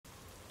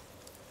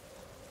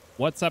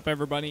What's up,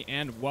 everybody,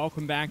 and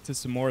welcome back to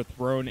some more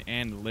Throne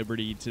and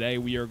Liberty. Today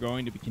we are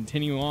going to be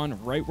continuing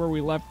on right where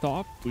we left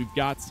off. We've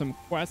got some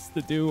quests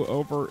to do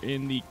over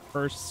in the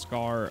Cursed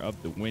Scar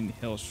of the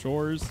Windhill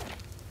Shores.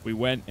 We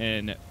went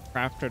and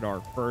crafted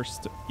our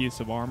first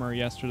piece of armor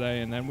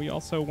yesterday, and then we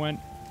also went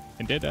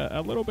and did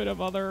a little bit of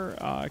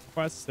other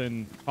quests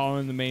and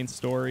following the main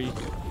story.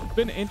 It's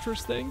been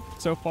interesting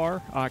so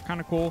far, kind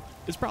of cool.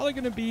 It's probably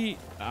going to be,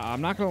 I'm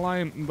not going to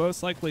lie,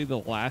 most likely the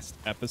last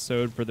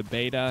episode for the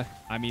beta.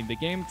 I mean, the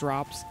game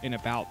drops in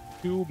about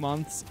 2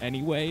 months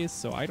anyways,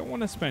 so I don't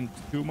want to spend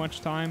too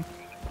much time,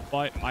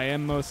 but I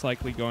am most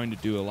likely going to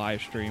do a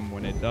live stream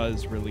when it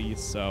does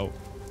release. So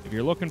if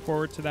you're looking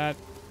forward to that,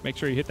 make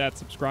sure you hit that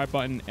subscribe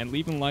button, and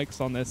leaving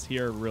likes on this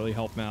here really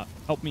help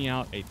me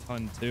out a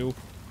ton too.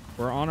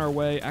 We're on our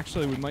way.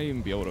 Actually, we might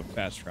even be able to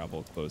fast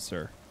travel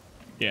closer.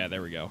 Yeah,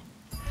 there we go.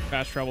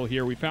 Fast travel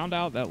here. We found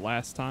out that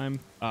last time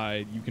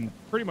you can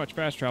pretty much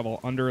fast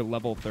travel under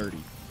level 30,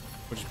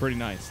 which is pretty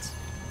nice.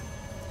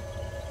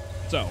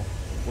 So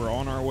we're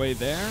on our way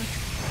there,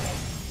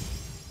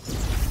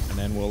 and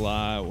then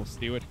we'll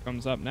see what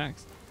comes up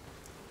next.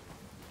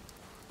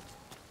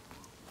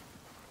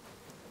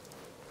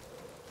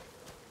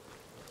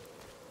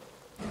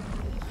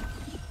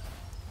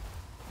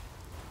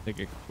 Take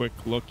a quick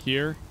look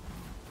here.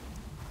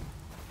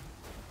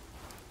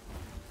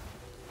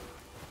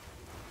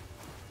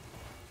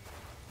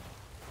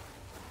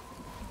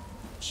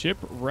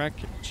 Shipwreck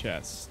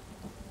chest.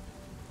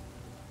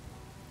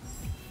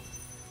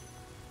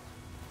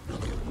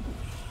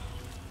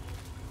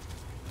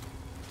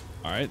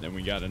 All right, then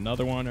we got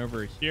another one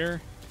over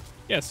here.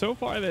 Yeah, so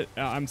far that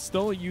I'm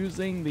still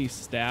using the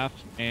staff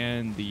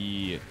and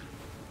the,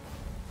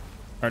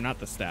 or not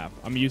the staff.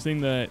 I'm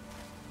using the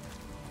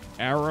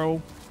arrow,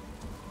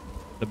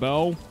 the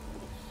bow,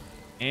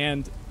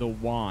 and the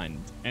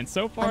wand. And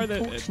so far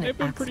that they've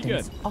been pretty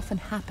good. Often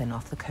happen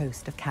off the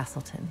coast of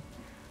Kastleton,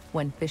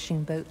 when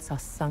fishing boats are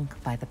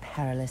sunk by the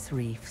perilous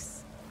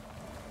reefs.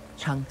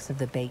 Chunks of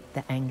the bait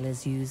the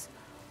anglers use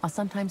are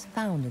sometimes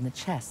found in the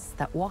chests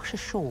that wash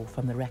ashore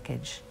from the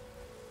wreckage.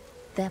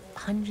 Their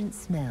pungent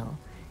smell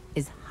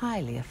is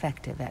highly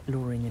effective at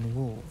luring in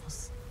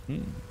wolves.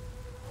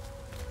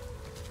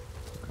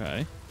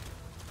 Okay.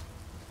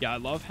 Yeah, I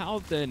love how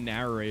the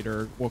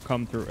narrator will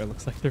come through. It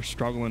looks like they're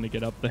struggling to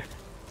get up there.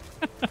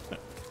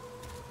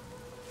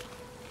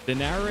 The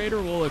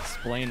narrator will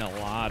explain a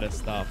lot of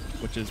stuff,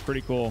 which is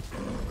pretty cool.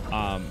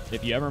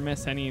 If you ever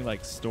miss any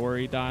like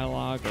story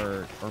dialogue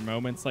or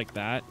moments like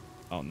that,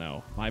 oh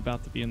no, am I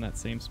about to be in that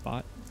same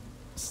spot?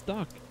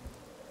 Stuck.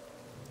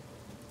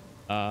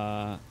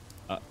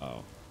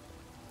 Uh-oh.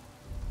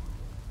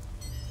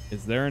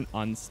 Is there an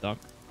unstuck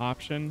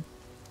option?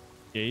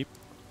 Escape.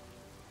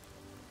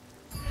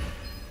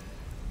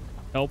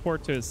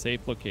 Teleport to a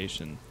safe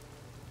location.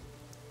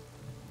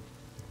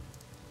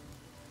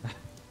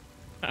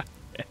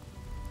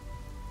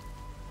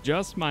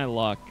 Just my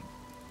luck.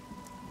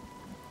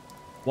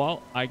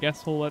 Well, I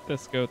guess we'll let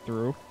this go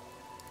through.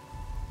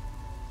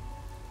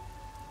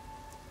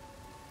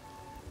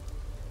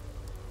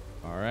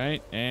 All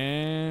right,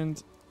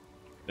 and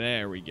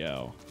there we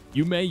go.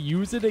 You may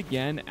use it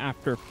again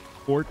after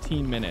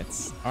 14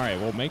 minutes. All right,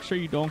 well, make sure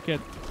you don't get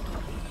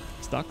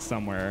stuck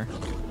somewhere.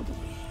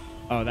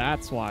 Oh,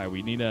 that's why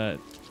we need to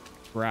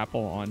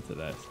grapple onto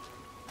this.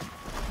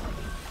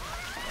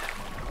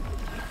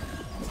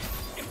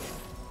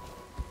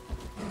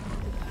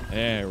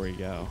 There we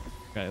go.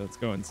 Okay, let's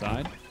go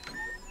inside.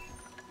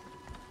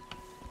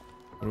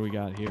 What do we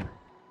got here?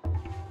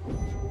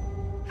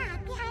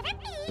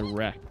 The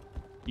wreck.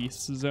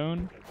 East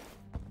zone.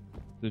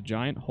 The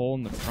giant hole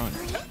in the front.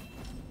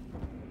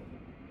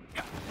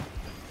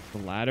 The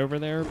lad over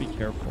there, be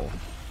careful.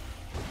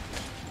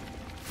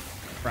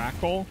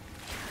 Crackle.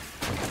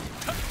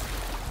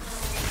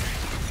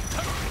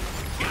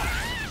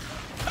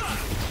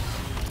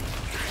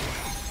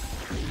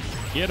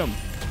 Get him.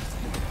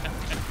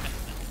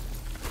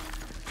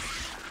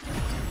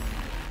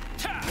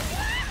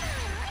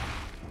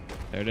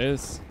 There it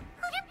is.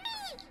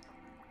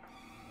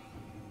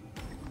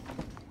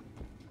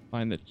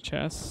 Find the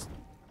chest.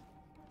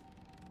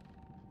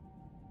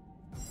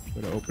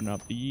 Go to open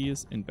up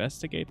these.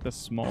 Investigate the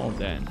small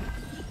den.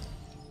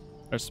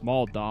 Or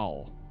small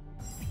doll.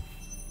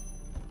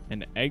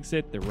 And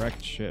exit the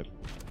wrecked ship.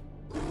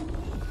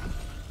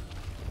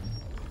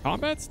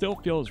 Combat still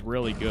feels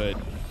really good.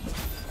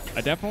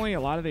 Definitely a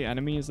lot of the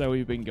enemies that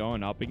we've been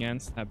going up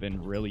against have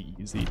been really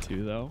easy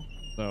too, though.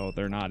 So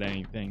they're not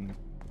anything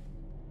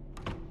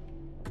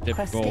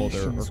difficult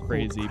or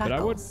crazy, but I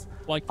would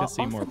like to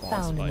see more boss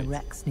found fights. In the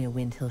wrecks near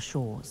Windhill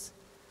Shores.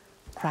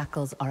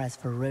 Crackles are as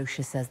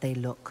ferocious as they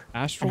look.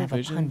 Astral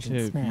vision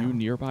to smell. view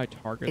nearby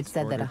targets. It's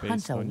said that a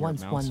based hunter on your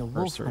once mouse won the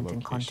wolf cursor hunting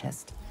location.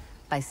 contest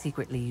by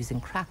secretly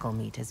using crackle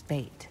meat as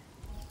bait.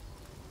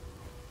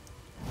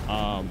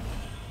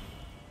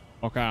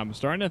 Okay, I'm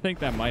starting to think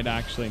that might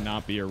actually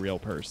not be a real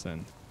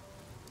person.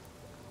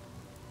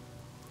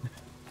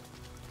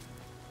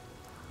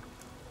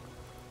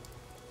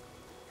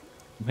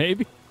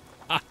 Maybe.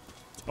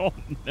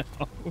 don't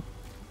know.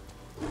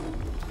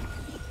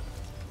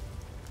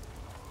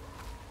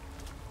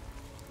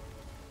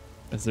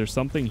 Is there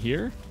something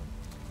here?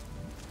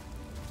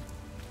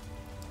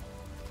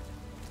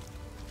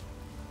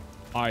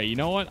 All right, you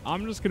know what?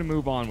 I'm just going to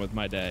move on with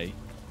my day.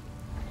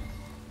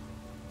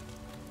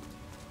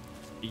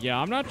 Yeah,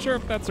 I'm not sure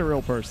if that's a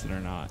real person or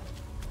not.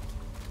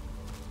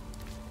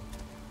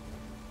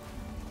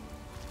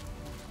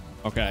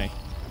 Okay.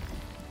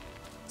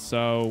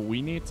 So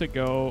we need to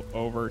go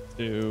over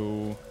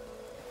to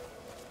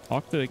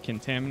talk to the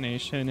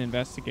contamination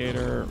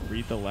investigator,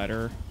 read the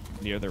letter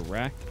near the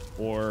wreck,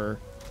 or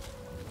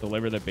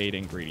deliver the bait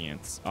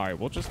ingredients. All right,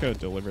 we'll just go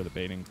deliver the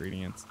bait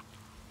ingredients.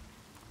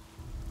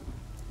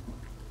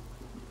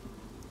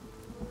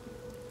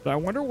 So I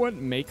wonder what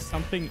makes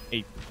something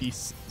a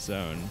peace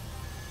zone.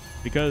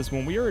 Because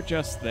when we were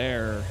just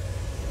there,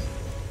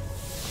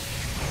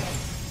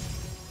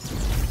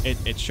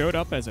 it showed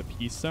up as a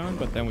peace zone,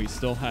 but then we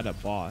still had a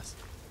boss.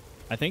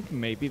 I think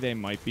maybe they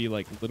might be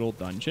like little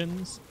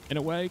dungeons in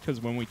a way, because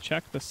when we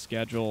checked the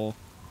schedule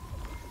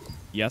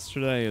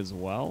yesterday as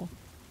well,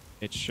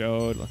 it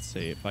showed, let's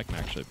see if I can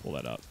actually pull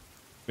that up.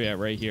 But yeah,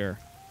 right here.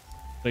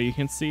 So you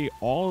can see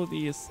all of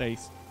these say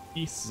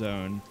peace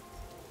zone.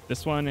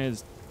 This one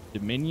is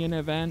Dominion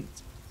event,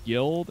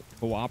 guild,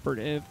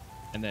 cooperative,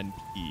 and then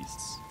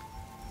peace.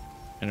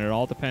 And it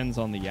all depends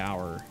on the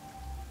hour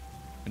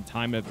and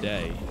time of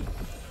day.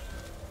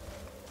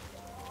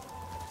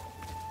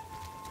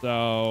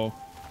 So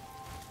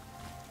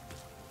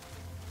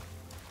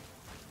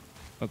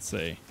let's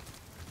see.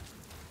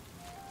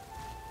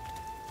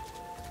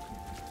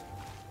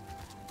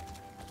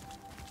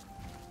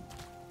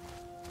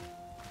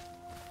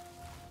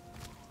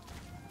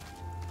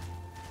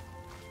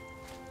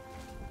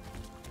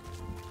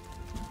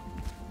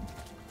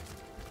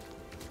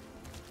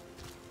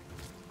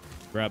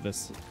 Grab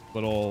this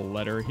little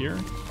letter here.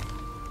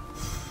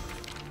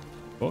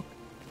 Book.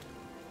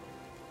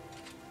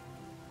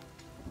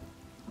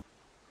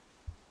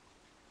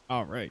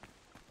 All right.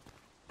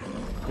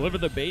 Deliver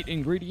the bait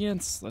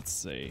ingredients. Let's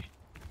see.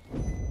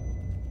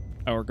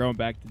 Oh, we're going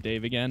back to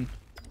Dave again.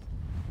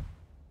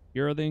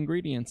 Here are the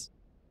ingredients.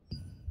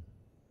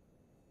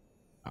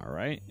 All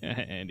right.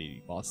 And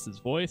he lost his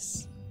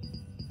voice.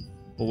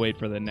 We'll wait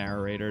for the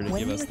narrator to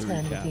give us the recap. When he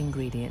returned with the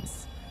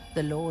ingredients,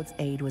 the Lord's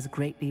aide was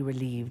greatly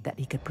relieved that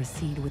he could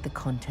proceed with the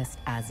contest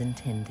as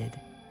intended.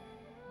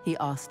 He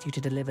asked you to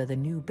deliver the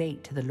new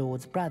bait to the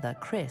Lord's brother,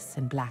 Chris,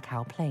 in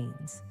Blackhow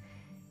Plains.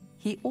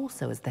 He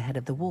also is the head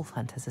of the Wolf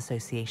Hunters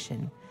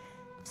Association,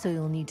 so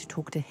you'll need to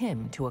talk to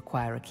him to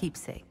acquire a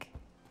keepsake.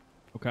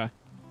 Okay.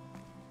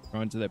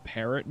 Going to the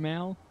parrot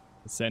mail.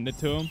 Send it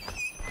to him.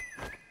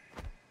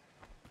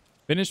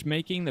 Finish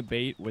making the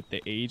bait with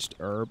the aged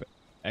herb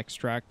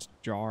extract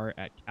jar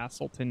at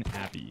Kastleton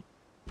Abbey.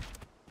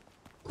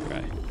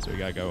 Okay, so we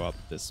gotta go up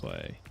this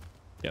way.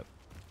 Yep.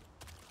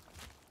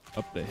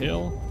 Up the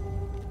hill.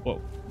 Whoa.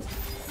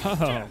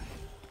 Oh.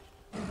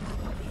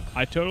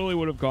 I totally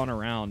would have gone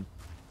around.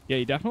 Yeah,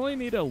 you definitely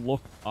need to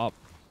look up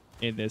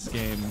in this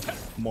game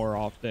more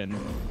often.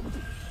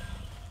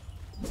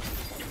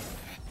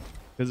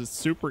 Because it's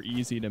super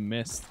easy to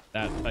miss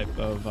that type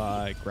of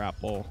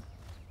grapple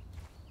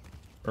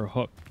or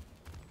hook.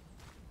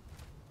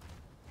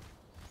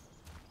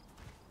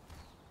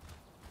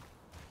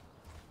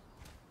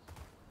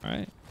 All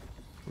right,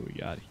 what we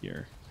got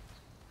here?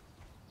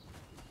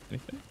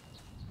 Anything?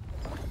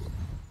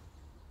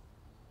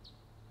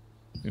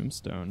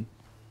 Tombstone.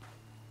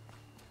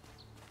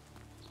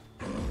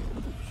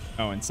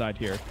 Oh, inside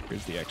here.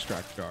 Here's the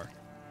extract jar.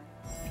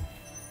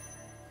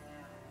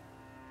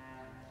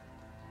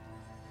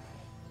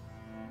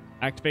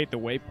 Activate the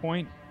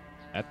waypoint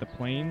at the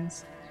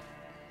plains.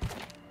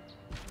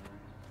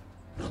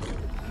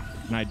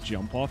 Can I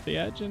jump off the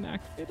edge and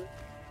activate it?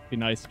 Be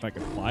nice if I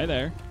could fly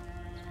there.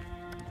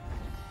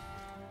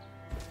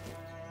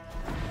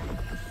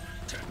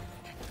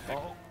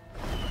 Oh.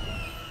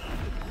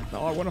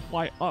 No, I want to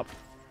fly up.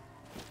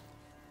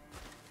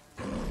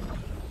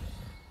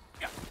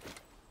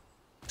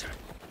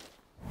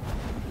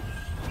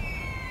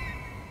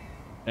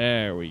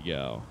 There we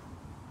go.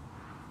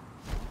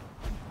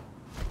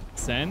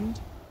 Send.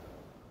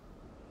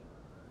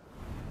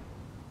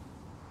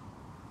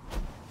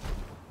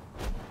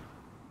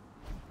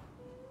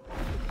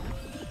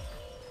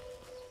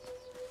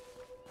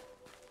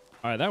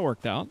 All right, that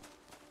worked out.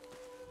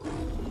 All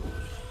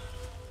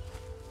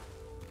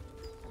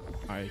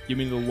right, give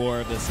me the lore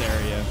of this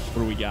area.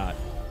 What do we got?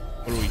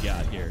 What do we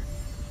got here?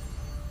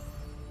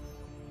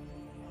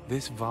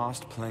 This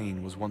vast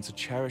plain was once a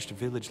cherished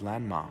village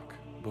landmark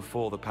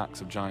before the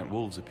packs of giant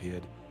wolves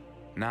appeared.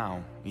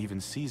 Now, even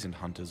seasoned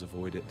hunters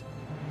avoid it.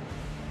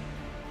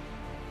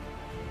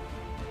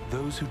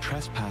 Those who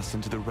trespass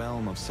into the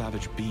realm of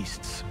savage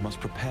beasts must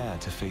prepare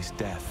to face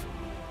death.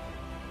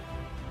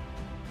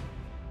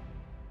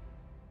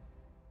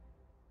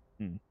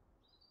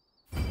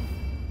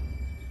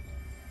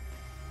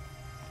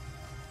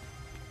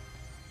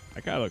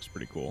 That guy looks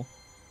pretty cool.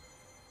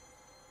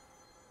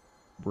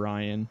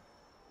 Brian.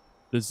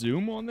 The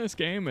zoom on this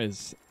game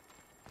is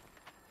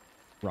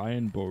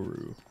Ryan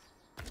Boru.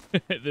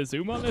 The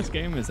zoom on this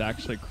game is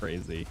actually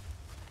crazy.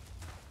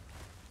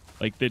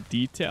 Like, the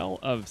detail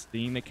of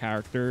seeing the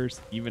characters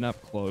even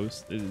up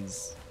close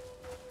is...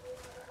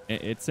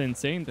 It's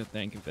insane to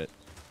think of it.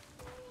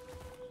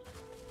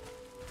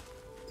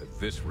 At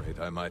this rate,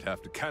 I might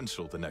have to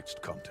cancel the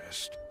next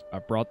contest. I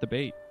brought the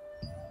bait.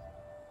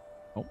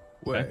 Oh,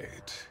 okay.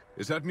 Wait,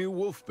 is that new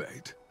wolf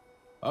bait?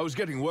 I was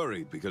getting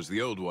worried because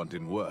the old one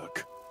didn't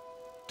work.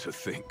 To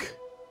think,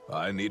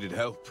 I needed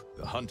help.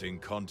 The hunting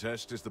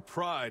contest is the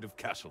pride of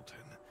Kastleton.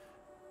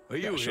 Are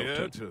you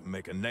here to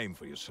make a name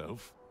for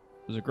yourself?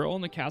 There's a girl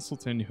in the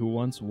Kastleton who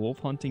wants wolf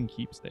hunting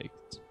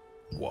keepsakes.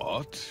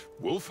 What?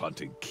 Wolf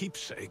hunting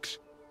keepsakes?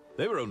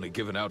 They were only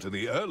given out in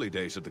the early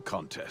days of the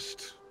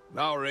contest.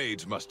 Our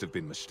aides must have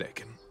been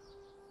mistaken.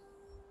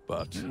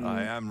 But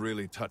I am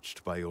really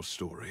touched by your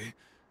story.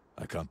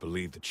 I can't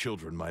believe the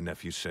children my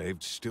nephew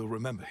saved still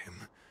remember him.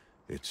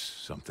 It's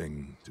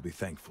something to be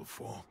thankful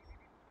for.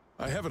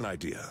 I have an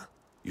idea.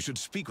 You should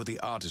speak with the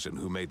artisan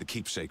who made the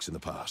keepsakes in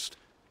the past.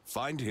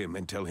 Find him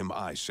and tell him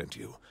I sent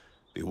you.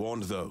 Be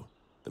warned, though,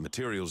 the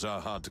materials are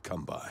hard to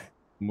come by.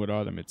 What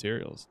are the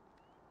materials?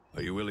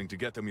 Are you willing to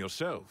get them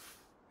yourself?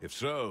 If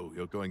so,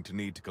 you're going to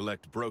need to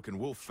collect broken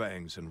wolf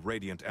fangs and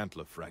radiant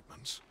antler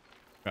fragments.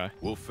 Okay.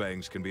 Wolf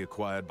fangs can be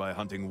acquired by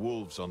hunting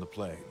wolves on the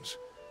plains.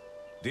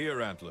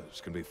 Deer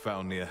antlers can be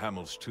found near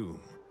Hamel's tomb.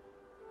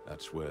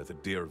 That's where the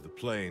deer of the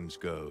plains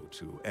go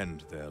to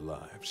end their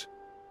lives.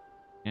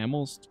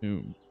 Hamel's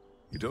tomb.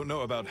 You don't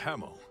know about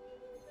Hamel?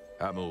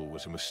 Hamel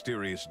was a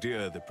mysterious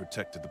deer that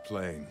protected the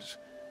plains.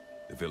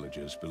 The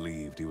villagers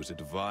believed he was a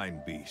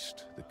divine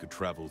beast that could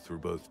travel through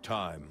both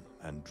time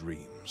and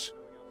dreams.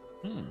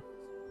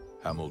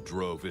 Hamel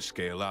drove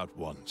Iskael out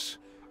once,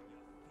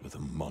 but the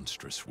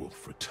monstrous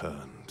wolf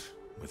returned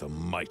with a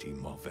mighty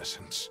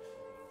malvescence.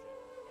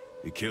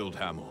 He killed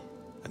Hamel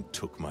and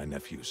took my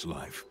nephew's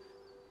life.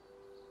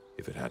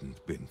 If it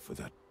hadn't been for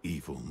that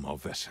evil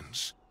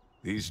malvescence.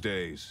 These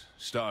days,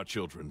 star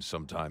children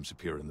sometimes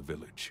appear in the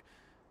village.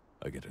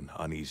 I get an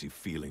uneasy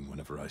feeling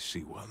whenever I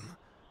see one.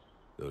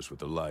 Those with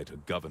the light are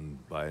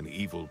governed by an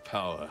evil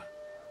power.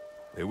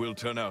 They will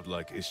turn out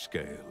like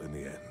Iskael in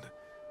the end.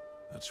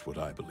 That's what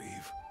I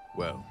believe.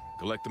 Well,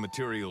 collect the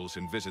materials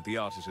and visit the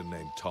artisan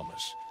named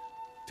Thomas.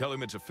 Tell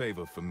him it's a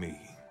favor for me,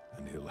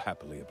 and he'll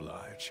happily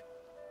oblige.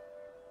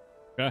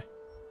 Okay.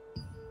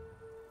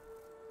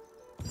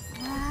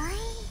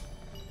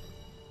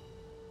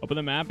 Open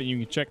the map and you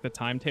can check the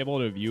timetable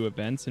to view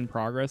events in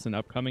progress and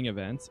upcoming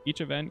events. Each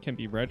event can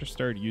be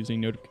registered using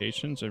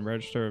notifications, and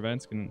register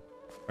events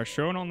are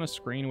shown on the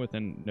screen with a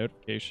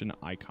notification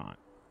icon.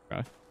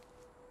 Okay.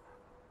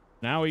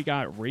 Now we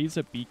got raise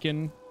a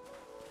beacon.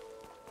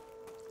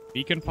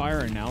 Beacon fire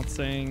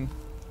announcing...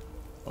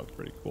 Oh,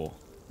 pretty cool.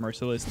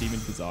 Merciless Demon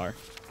Bazaar.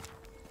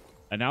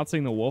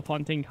 Announcing the wolf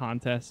hunting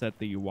contest at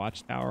the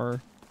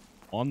Watchtower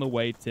on the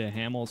way to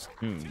Hamel's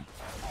tomb.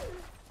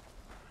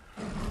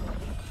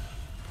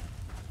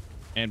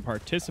 And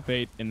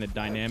participate in the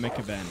dynamic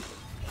event.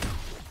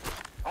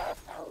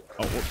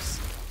 Oh, whoops.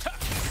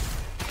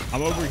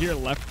 I'm over here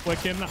left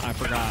clicking. I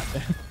forgot.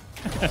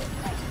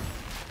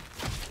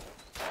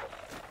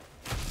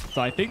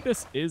 So I think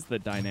this is the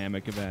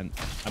dynamic event.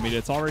 I mean,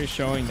 it's already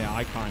showing the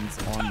icons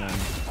on them.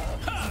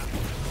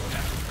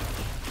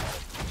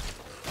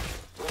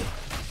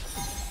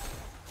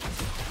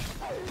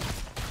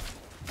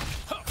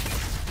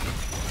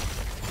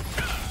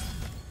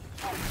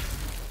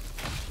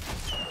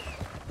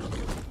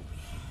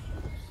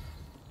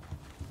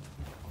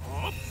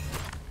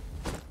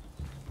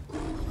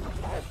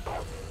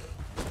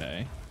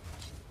 Okay.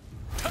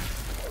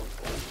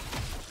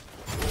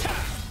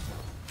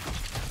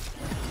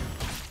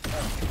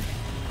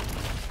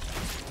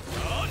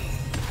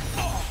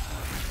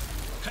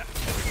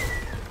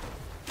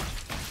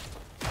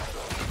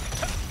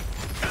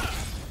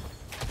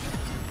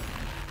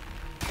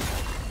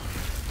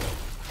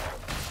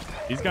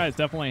 These guys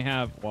definitely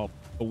have, well,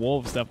 the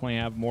wolves definitely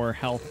have more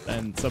health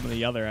than some of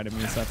the other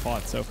enemies I've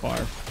fought so far.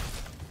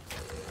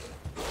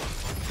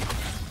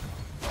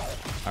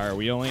 Alright,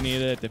 we only need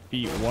to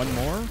defeat one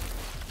more.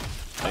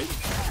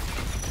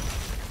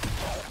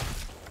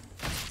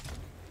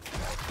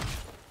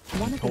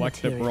 One of the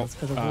Collect the materials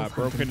for the wolf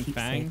broken hunting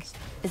fangs. keepsakes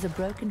is a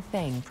broken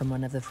fang from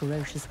one of the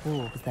ferocious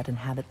wolves that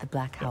inhabit the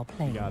Black Howl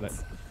Plains. Got it.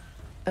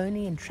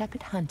 Only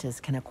intrepid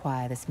hunters can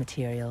acquire this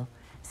material,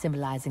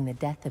 symbolizing the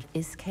death of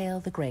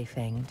Iskael the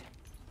Greyfanged.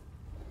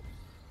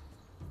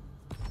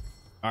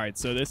 All right,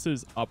 so this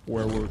is up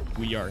where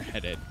we are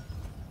headed.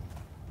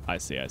 I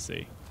see, I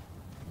see.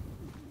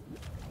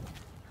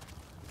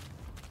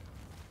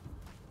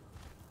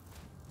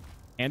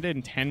 And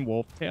in 10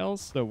 wolf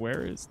tails, so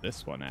where is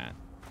this one at?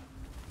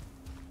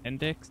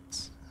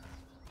 Appendix?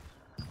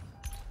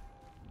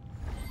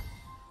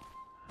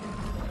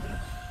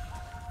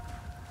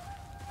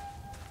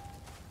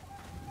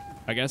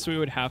 I guess we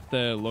would have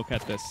to look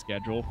at the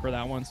schedule for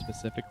that one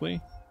specifically.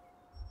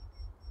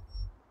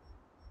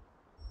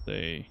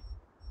 See.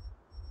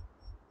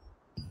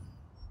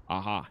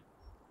 Aha.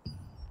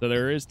 So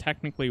there is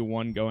technically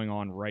one going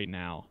on right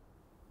now.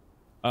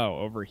 Oh,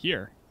 over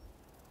here.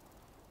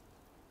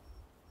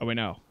 Oh, wait,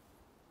 no.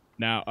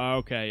 Now,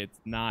 okay, it's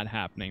not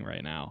happening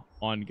right now.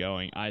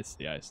 Ongoing. I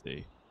see, I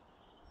see.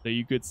 So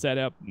you could set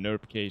up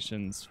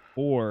notifications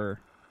for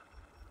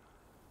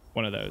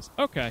one of those.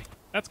 Okay,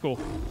 that's cool.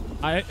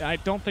 I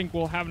don't think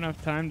we'll have enough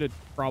time to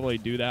probably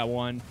do that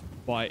one,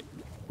 but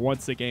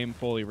once the game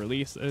fully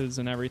releases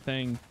and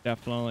everything,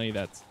 definitely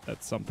that's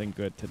something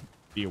good to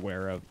be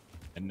aware of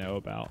and know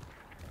about.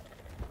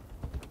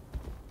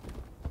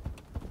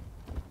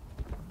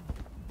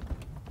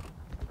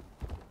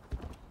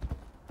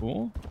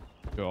 Cool.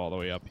 Go all the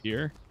way up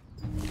here.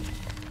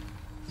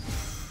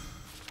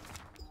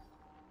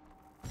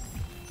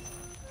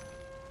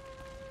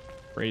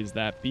 Raise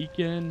that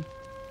beacon.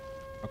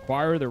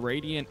 Acquire the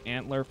Radiant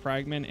Antler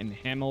Fragment in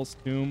Hamel's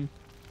Tomb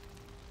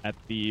at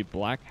the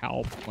Black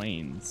Howl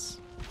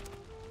Plains.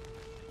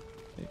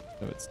 Okay,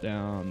 so it's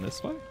down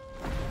this way.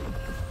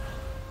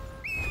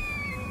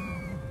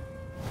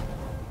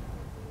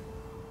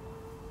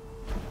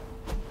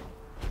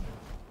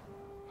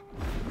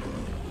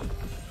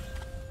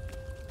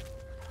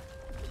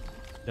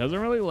 Doesn't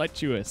really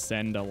let you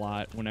ascend a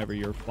lot whenever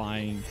you're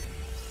flying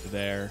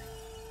there.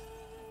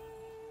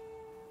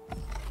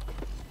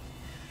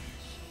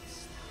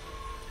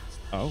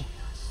 Oh.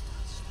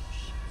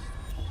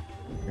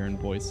 Hearing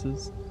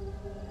voices.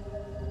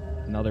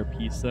 Another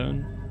peace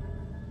zone.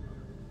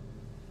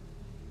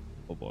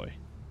 Oh boy.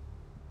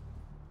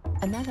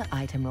 Another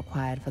item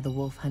required for the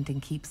wolf hunting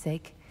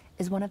keepsake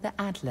is one of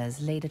the antlers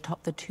laid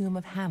atop the tomb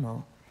of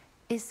Hamel,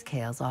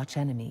 Iskale's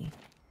archenemy.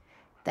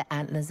 The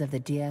antlers of the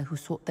deer who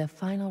sought their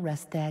final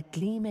rest there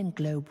gleam and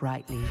glow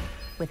brightly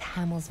with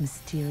Hamel's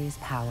mysterious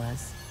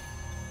powers.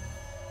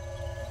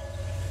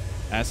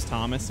 Ask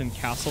Thomas in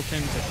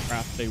Kastleton to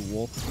craft a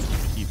wolf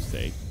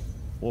keepsake.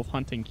 Wolf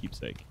hunting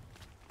keepsake.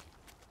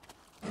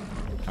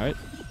 Alright.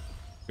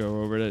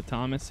 Go over to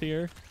Thomas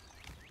here.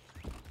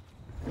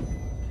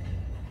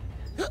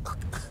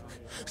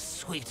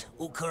 Sweet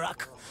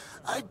Ukarak.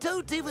 I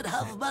don't even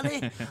have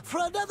money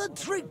for another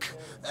drink.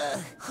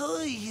 Who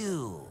are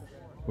you?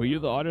 Were you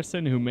the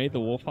artisan who made the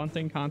wolf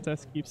hunting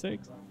contest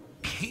keepsakes?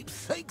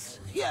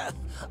 Keepsakes? Yeah,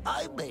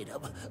 I made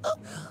them.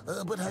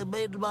 But I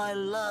made my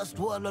last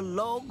one a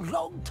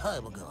long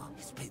time ago.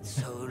 It's been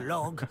so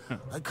long,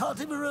 I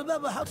can't even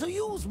remember how to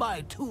use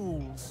my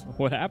tools.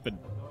 What happened?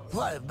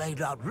 I may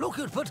not look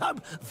it, but I'm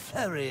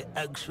very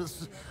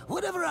anxious.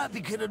 Whenever I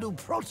begin a new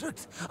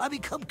project, I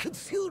become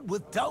consumed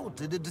with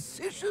doubt and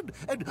indecision,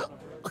 and...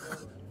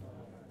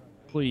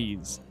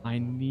 Please, I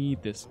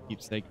need this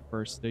keepsake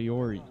for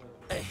Sayori.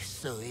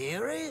 So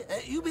eerie?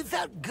 You mean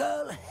that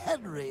girl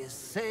Henry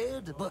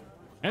said? But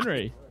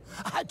Henry?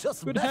 I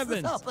just Good mess heavens.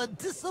 it up and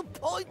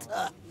disappoint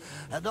her.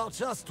 And not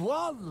just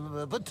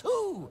one, but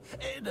two.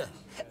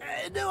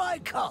 No, I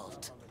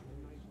can't.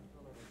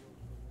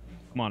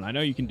 Come on, I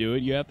know you can do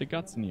it. You have the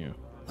guts in you.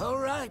 All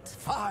right,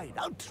 fine,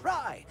 I'll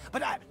try.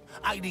 But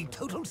I need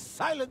total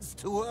silence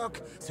to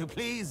work, so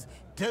please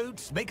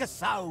don't make a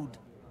sound.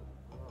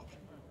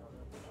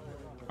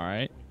 All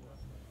right.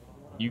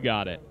 You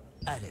got it.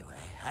 Anyway,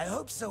 I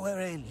hope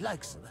Sayori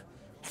likes them.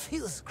 It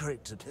feels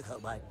great to pick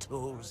up my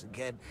tools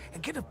again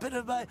and get a bit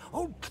of my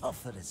own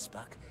confidence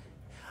back.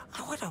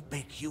 I want to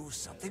make you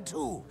something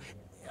too,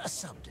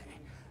 someday.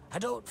 I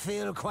don't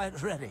feel quite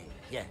ready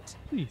yet.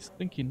 Please,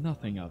 thinking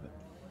nothing of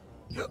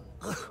it.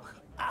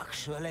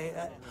 Actually,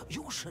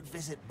 you should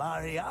visit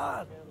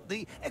Marianne,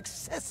 the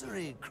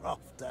accessory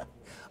crafter.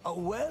 A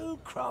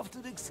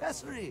well-crafted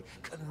accessory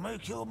can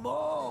make you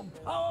more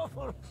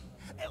powerful.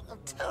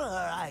 Tell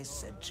her I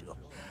sent you,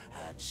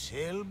 and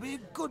she'll be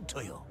good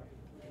to you.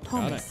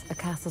 Thomas, a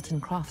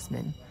Kastleton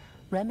craftsman,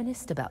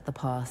 reminisced about the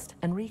past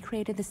and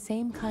recreated the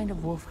same kind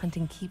of wolf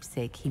hunting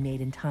keepsake he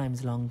made in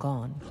times long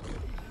gone.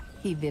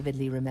 He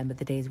vividly remembered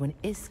the days when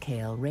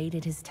Iskale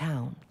raided his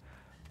town,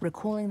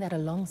 recalling that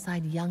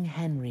alongside young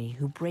Henry,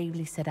 who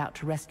bravely set out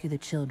to rescue the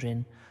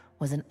children,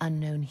 was an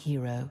unknown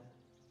hero.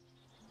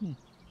 An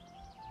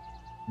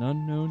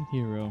unknown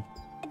hero.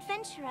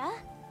 Adventurer,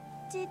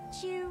 did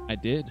you... I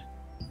did.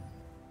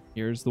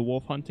 Here's the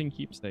wolf hunting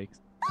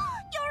keepsakes.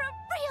 You're a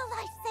real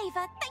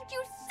lifesaver! Thank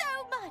you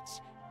so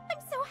much!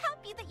 I'm so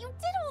happy that you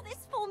did all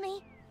this for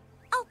me.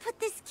 I'll put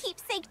this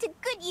keepsake to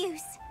good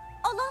use.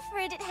 I'll offer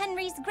it at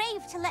Henry's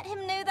grave to let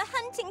him know the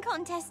hunting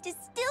contest is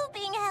still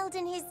being held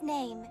in his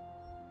name.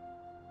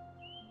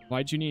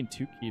 Why'd you need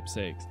two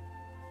keepsakes?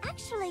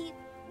 Actually,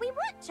 we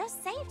weren't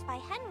just saved by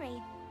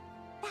Henry.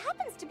 There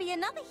happens to be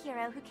another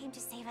hero who came to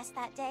save us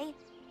that day.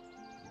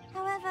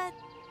 However,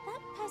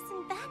 that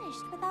person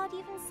vanished without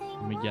even saying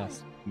a Let me word.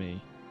 guess.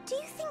 Me. Do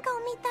you think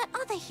I'll meet that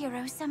other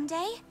hero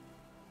someday?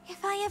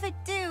 If I ever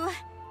do,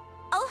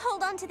 I'll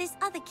hold on to this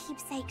other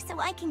keepsake so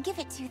I can give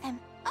it to them.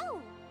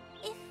 Oh,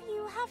 if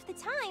you have the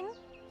time,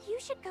 you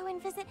should go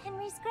and visit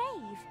Henry's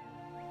grave.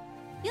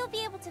 You'll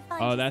be able to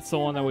find Oh, his that's the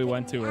tomb one that we over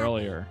went in to the abbey.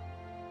 earlier.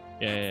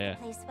 Yeah. That's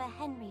the place where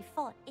Henry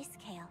fought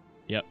Iskale.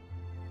 Yep.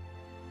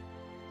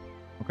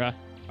 Okay,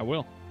 I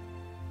will.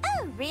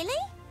 Oh, really?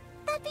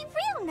 That'd be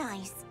real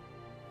nice.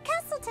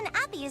 Kastleton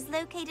Abbey is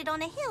located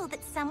on a hill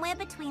that's somewhere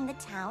between the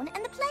town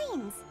and the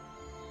plains.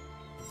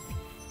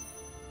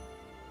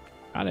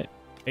 Got it.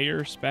 Pay your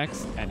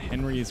respects at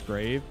Henry's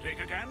grave.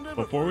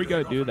 Before we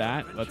go do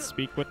that, let's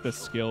speak with the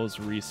skills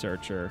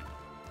researcher.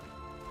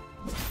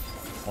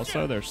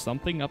 Also, there's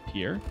something up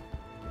here.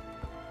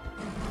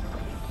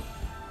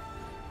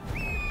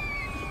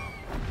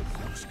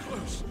 That was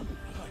close.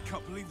 I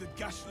can't believe the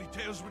ghastly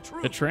tales were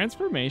true. The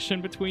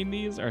transformation between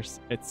these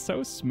it's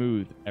so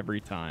smooth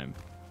every time.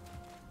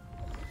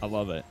 I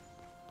love it.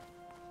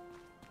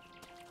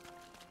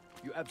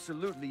 You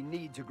absolutely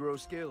need to grow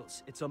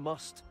skills. It's a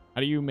must.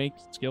 How do you make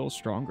skills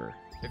stronger?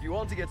 If you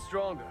want to get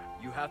stronger,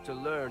 you have to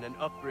learn and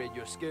upgrade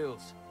your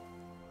skills.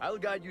 I'll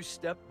guide you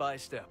step by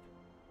step.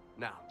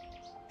 Now,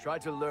 try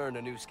to learn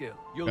a new skill.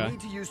 You'll Okay. need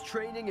to use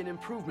training and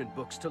improvement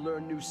books to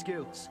learn new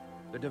skills.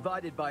 They're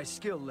divided by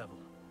skill level.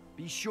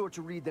 Be sure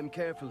to read them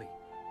carefully.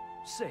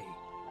 Say,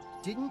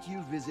 didn't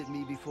you visit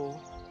me before?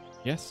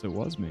 Yes, it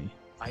was me.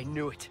 I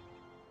knew it.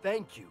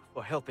 Thank you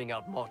for helping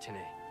out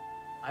Martinet.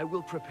 I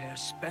will prepare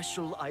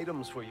special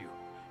items for you,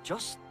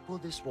 just for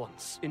this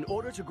once. In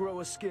order to grow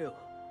a skill,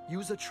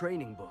 use a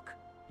training book.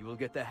 You will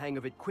get the hang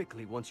of it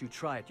quickly once you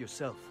try it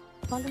yourself.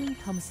 Following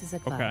Thomas's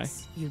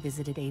advice, you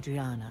visited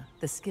Adriana,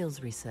 the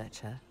skills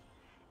researcher.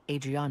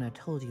 Adriana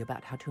told you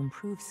about how to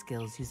improve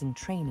skills using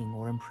training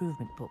or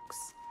improvement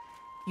books.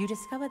 You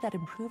discovered that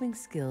improving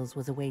skills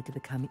was a way to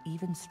become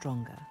even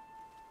stronger.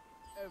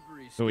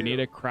 So we need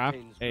to craft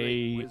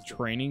a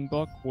training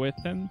book with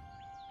him.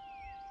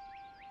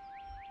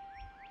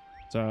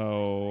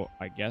 So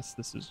I guess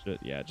this is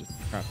just, yeah, just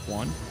craft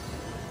one.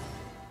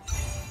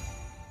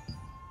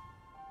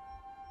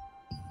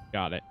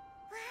 Got it.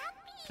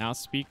 Now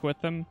speak with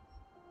him.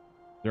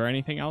 Is there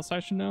anything else I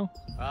should know?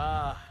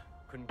 Ah,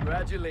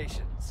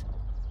 congratulations.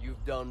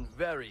 You've done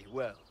very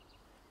well.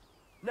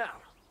 Now,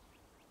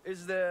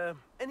 is there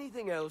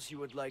anything else you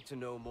would like to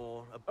know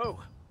more about?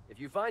 Oh, if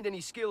you find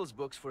any skills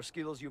books for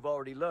skills you've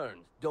already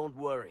learned, don't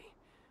worry.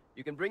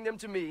 You can bring them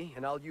to me,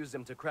 and I'll use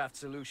them to craft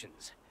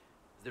solutions.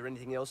 Is there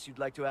anything else you'd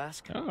like to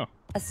ask? Oh.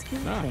 A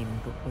skill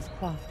training book was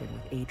crafted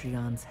with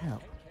Adrian's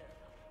help.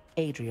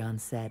 Adrian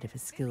said if a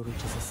skill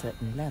reaches a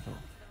certain level,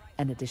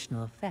 an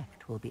additional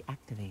effect will be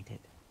activated.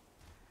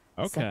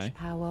 Okay. Such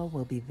power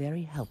will be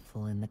very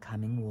helpful in the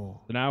coming war.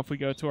 So now if we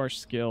go to our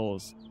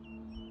skills,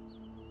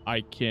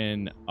 I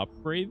can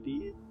upgrade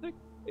these,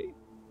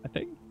 I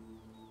think.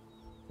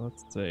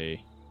 Let's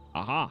see.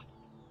 Aha.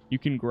 You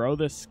can grow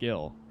this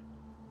skill.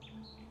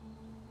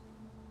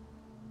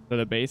 So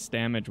the base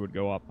damage would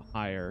go up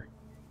higher.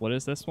 What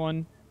is this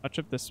one? Touch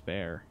of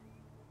Despair.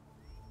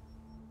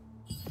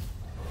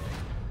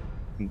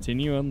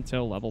 Continue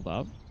until leveled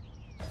up.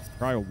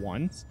 Try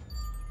once.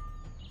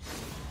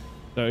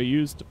 So I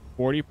used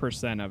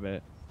 40% of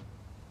it.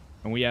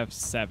 And we have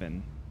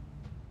 7.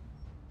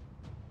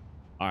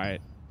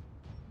 Alright.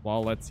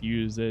 Well, let's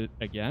use it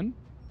again,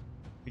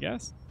 I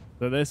guess.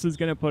 So this is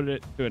going to put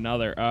it to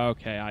another.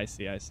 Okay, I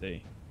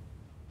see.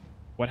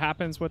 What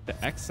happens with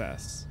the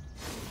excess?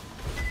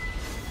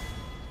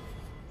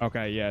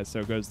 Okay, yeah, so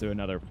it goes to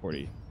another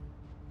 40.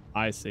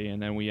 I see,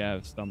 and then we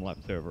have some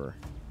left over.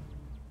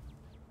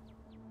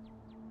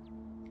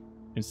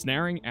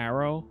 Ensnaring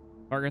arrow.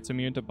 Targets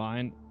immune to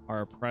bind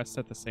are pressed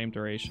at the same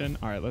duration.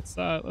 All right, let's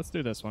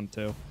do this one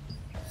too.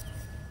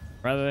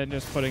 Rather than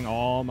just putting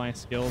all my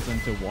skills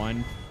into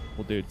one,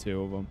 we'll do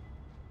 2 of them.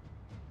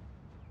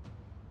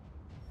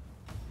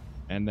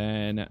 And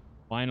then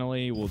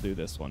finally, we'll do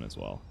this one as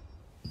well.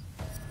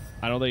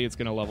 I don't think it's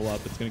going to level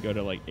up. It's going to go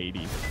to like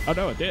 80. Oh,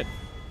 no, it did.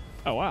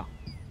 Oh, wow.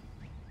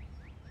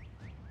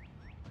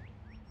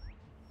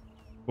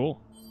 Cool.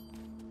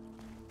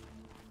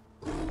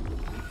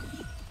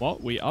 Well,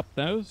 we upped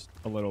those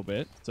a little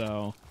bit,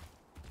 so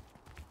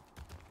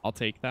I'll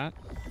take that.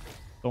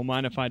 Don't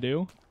mind if I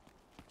do.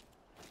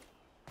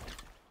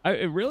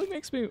 It really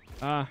makes me...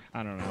 I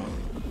don't know.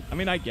 I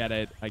mean, I get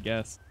it, I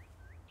guess.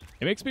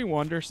 It makes me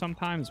wonder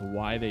sometimes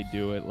why they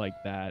do it like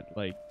that.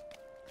 Like,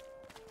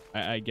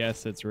 I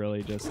guess it's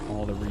really just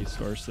all the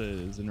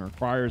resources and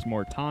requires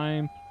more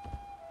time.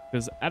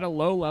 Because at a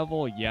low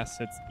level, yes,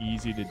 it's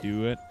easy to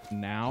do it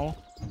now.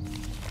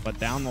 But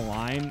down the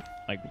line,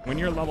 like when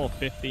you're level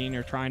 15,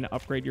 you're trying to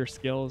upgrade your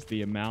skills,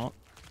 the amount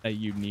that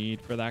you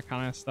need for that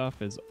kind of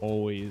stuff is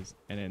always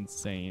an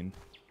insane.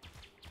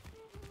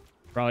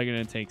 Probably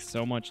going to take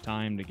so much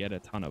time to get a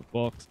ton of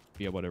books,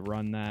 be able to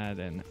run that,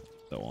 and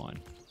so on.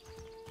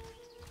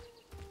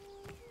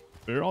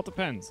 But it all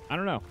depends. I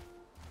don't know.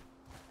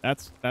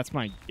 That's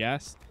my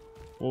guess.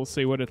 We'll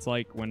see what it's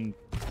like when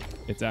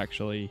it's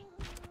actually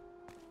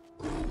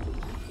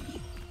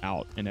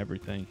out and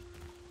everything.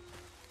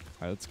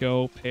 All right, let's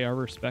go pay our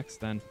respects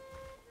then.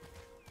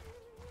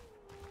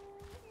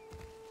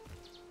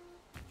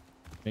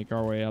 Make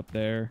our way up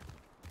there.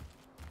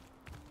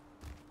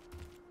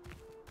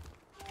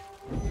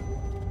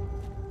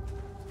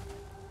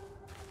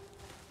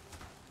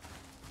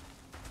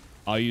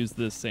 I'll use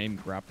the same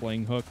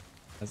grappling hook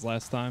as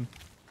last time.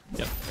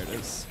 Yep, there it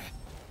is.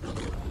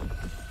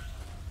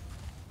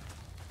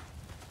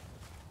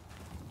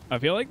 I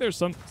feel like there's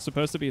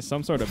supposed to be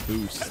some sort of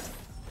boost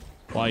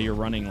while you're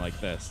running like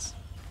this.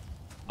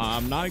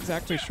 I'm not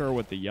exactly sure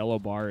what the yellow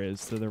bar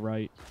is to the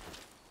right.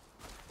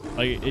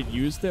 Like, it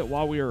used it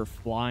while we were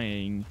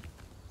flying,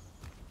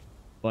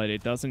 but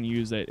it doesn't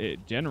use it.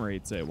 It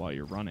generates it while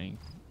you're running.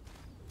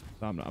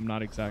 So I'm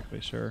not exactly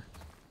sure.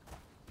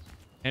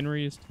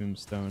 Henry's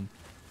tombstone.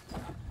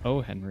 Oh,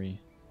 Henry.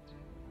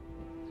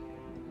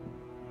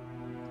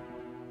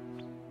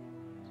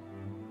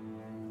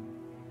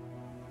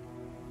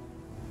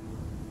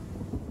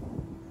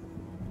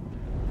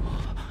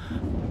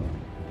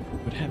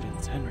 Good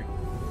heavens, Henry.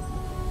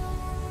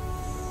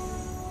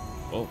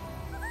 Oh.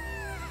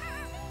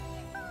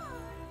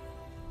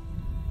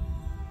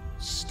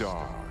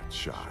 Star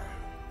Child,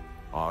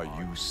 are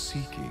you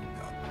seeking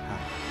a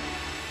path?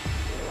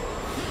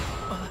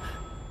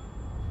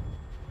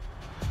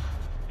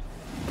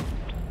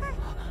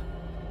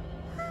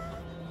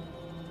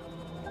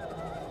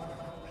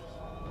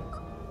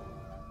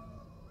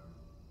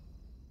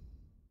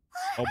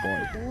 Oh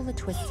boy. With all the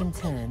twists and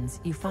turns,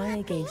 you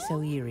finally gave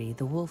Soiri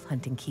the wolf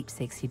hunting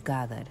keepsakes you'd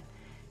gathered.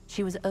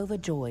 She was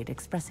overjoyed,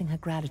 expressing her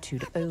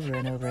gratitude over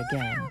and over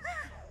again.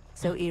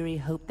 Soiri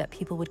hoped that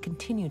people would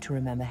continue to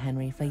remember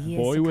Henry for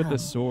years Boy to with come, a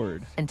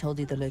sword. and told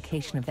you the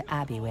location of the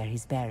abbey where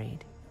he's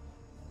buried.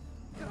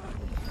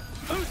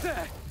 Who's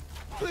there?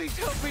 Please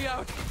help me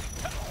out.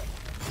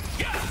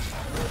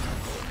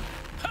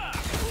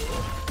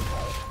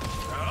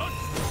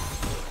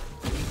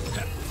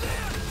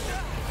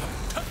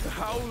 The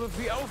howl of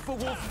the alpha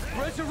wolf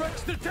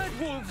resurrects the dead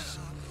wolves.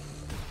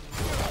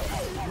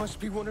 Must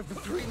be one of the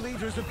 3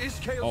 leaders of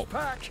Iskale's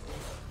pack.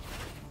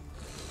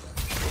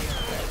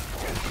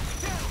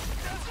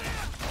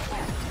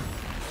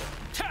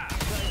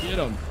 Get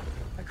him.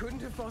 I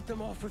couldn't have fought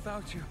them off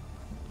without you.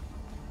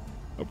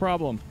 No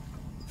problem.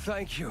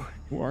 Thank you.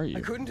 Who are you?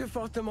 I couldn't have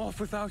fought them off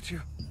without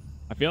you.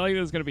 I feel like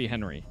this is going to be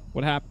Henry.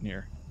 What happened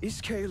here?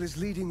 Iskale is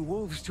leading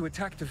wolves to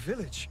attack the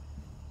village.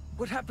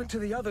 What happened to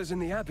the others in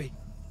the abbey?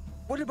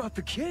 What about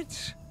the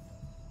kids?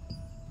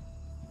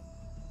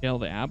 Hell,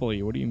 the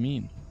Abbey. What do you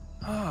mean?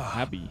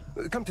 Abbey.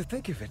 Come to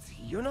think of it,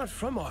 you're not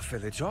from our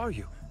village, are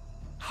you?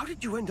 How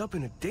did you end up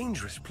in a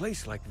dangerous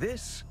place like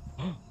this?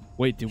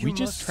 Wait, did we You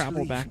just must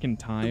travel leave. back in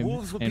The time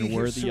wolves will be and here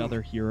we're the soon.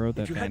 other hero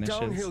that If you head vanishes?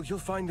 downhill, you'll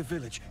find the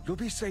village. You'll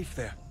be safe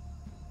there.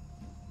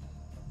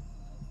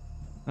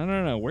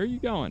 No. Where are you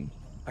going?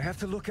 I have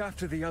to look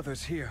after the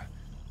others here.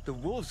 The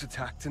wolves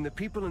attacked and the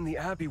people in the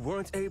abbey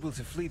weren't able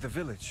to flee the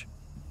village.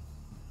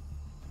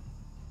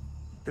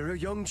 There are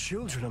young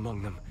children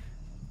among them.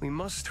 We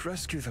must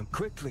rescue them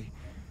quickly,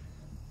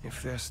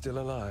 if they're still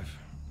alive.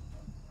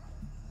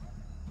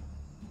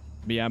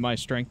 Be add my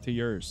strength to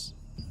yours.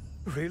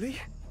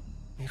 Really?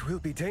 It will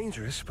be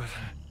dangerous, but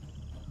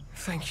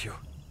thank you.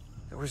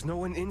 There was no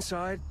one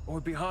inside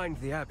or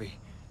behind the abbey.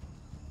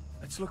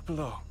 Let's look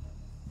below.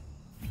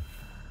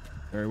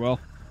 Very well.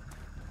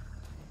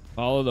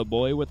 Follow the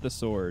boy with the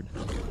sword.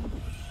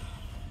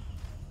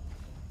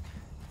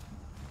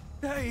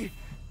 Hey!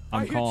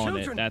 I'm calling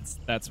it.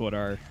 That's what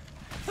our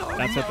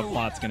that's what the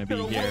plot's gonna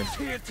be here.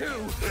 Here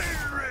too.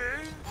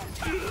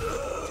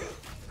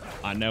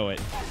 I know it.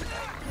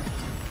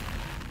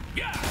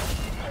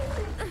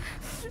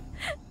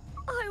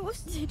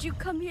 Did you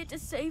come here to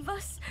save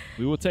us?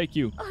 We will take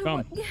you.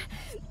 Come.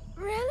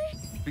 Really?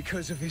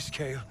 Because of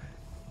Iskale,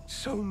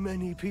 so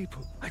many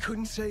people. I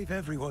couldn't save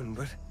everyone,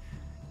 but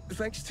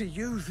thanks to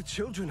you, the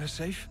children are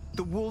safe.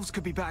 The wolves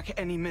could be back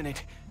any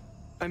minute.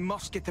 I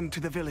must get them to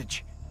the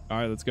village. All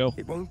right, let's go.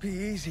 It won't be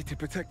easy to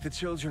protect the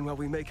children while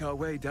we make our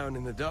way down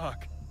in the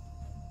dark.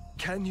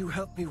 Can you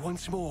help me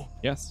once more?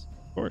 Yes,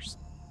 of course.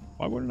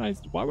 Why wouldn't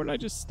I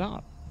just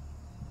stop?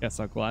 Yes,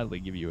 I'll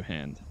gladly give you a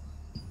hand.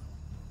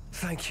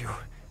 Thank you.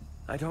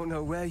 I don't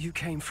know where you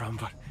came from,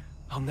 but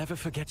I'll never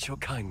forget your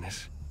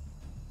kindness.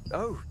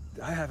 Oh,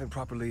 I haven't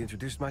properly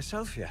introduced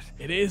myself yet.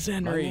 It is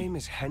Henry. My name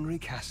is Henry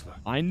Kastleton.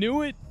 I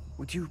knew it.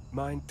 Would you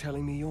mind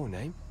telling me your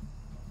name?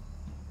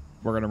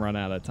 We're gonna run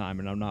out of time,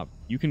 and I'm not.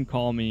 You can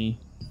call me.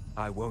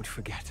 I won't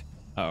forget.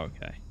 Oh,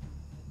 okay.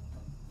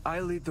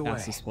 I'll lead the way.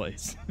 Casas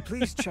place.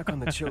 Please check on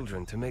the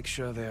children to make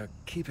sure they're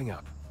keeping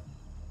up.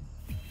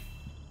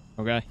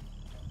 Okay.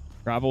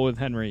 Travel with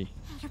Henry.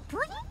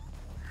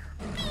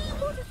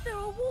 What if there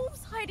are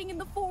wolves hiding in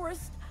the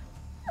forest?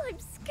 I'm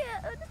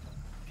scared.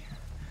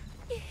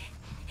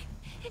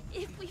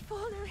 If we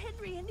follow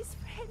Henry and his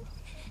friend,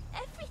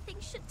 everything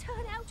should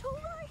turn out all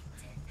right.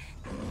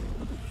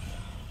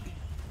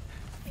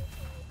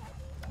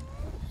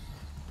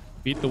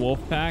 Beat the wolf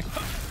pack.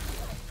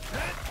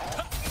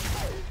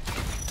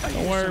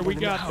 Don't worry, we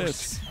got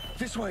this.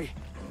 This way.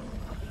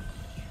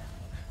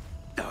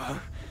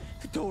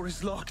 The door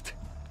is locked.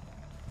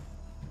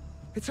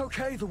 It's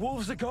okay, the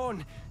wolves are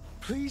gone.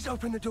 Please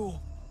open the door.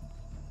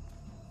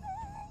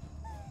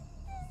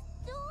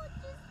 This door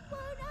just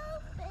won't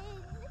open.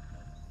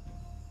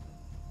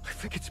 I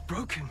think it's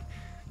broken.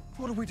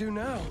 What do we do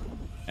now?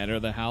 Enter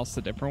the house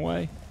a different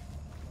way.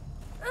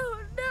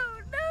 Oh no,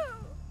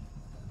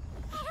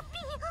 no!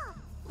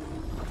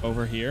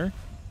 Over here.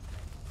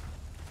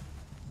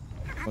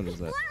 What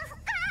is it?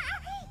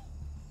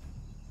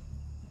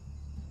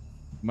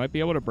 Might be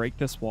able to break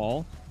this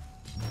wall.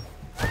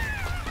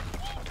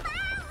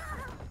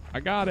 I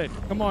got it.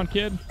 Come on,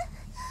 kid.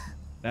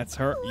 That's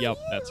her. Yep,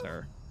 that's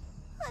her.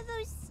 Are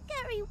those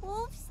scary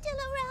wolves still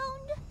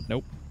around?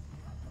 Nope.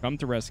 Come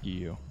to rescue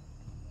you.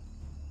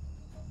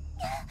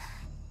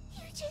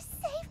 You just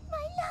saved my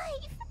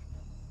life.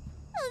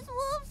 Those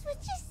wolves were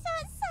just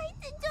outside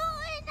the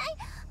door and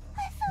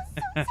I felt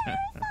so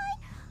terrified.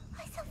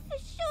 I thought for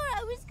sure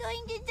I was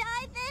going to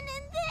die then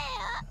and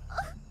there.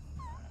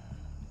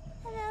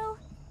 Hello,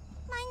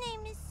 my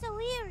name is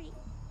Soiri.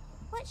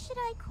 What should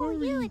I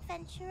call you,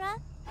 adventurer?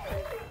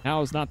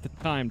 Now is not the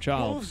time,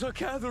 child. Wolves are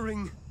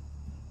gathering.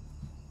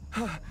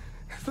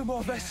 The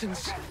mob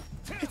essence.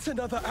 It's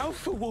another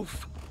alpha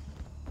wolf.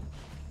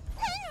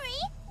 Henry,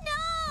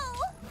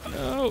 no!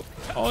 No.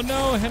 Oh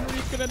no,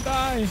 Henry's gonna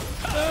die.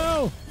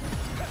 No.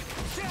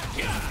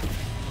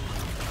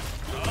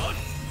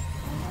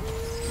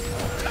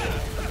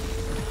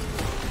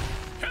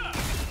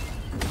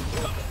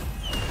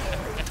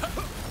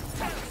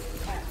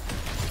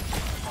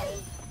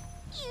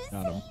 You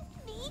Got him.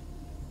 saved me.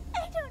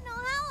 I don't know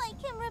how I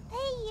can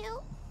repay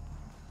you.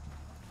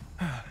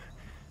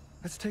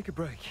 Let's take a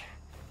break.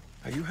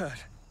 Are you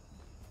hurt?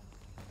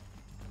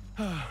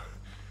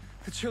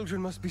 The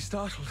children must be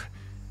startled.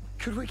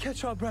 Could we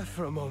catch our breath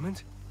for a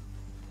moment?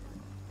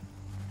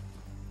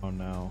 Oh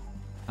no.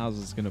 How's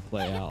this gonna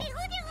play out?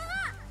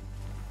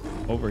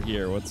 Over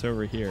here. What's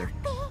over here?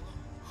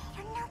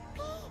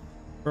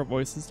 Her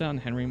voice is down.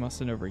 Henry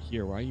mustn't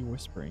overhear. Why are you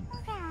whispering?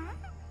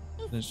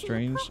 Isn't it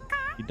strange?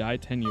 He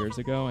died 10 years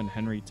ago, and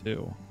Henry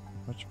too.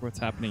 Not sure what's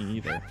happening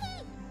either.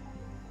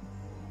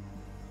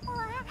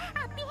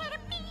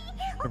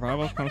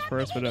 Survival comes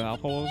first, but if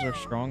alpha wolves are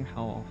strong,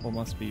 how awful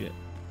must be it?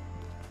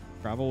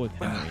 Travel with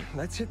Henry.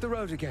 Let's hit the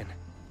road again.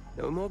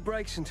 No more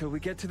breaks until we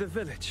get to the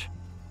village.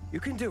 You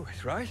can do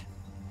it, right?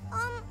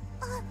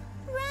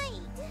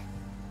 Right.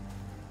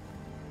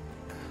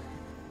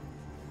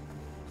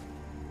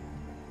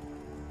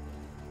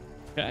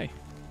 Okay.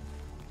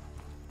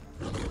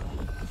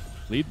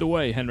 Lead the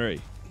way,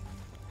 Henry.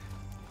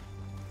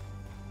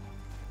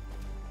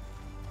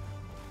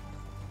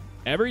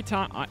 Every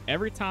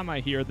time I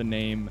hear the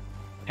name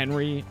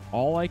Henry,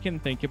 all I can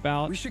think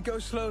about We should go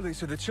slowly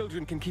so the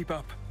children can keep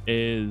up.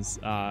 is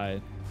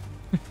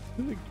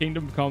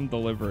Kingdom Come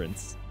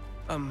Deliverance,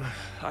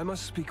 I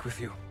must speak with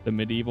you. the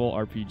medieval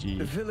The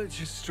RPG.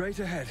 village is straight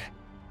ahead.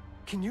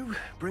 Can you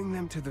bring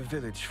them to the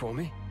village for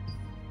me?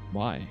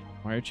 Why?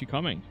 Why aren't you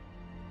coming?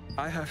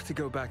 I have to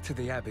go back to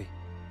the abbey.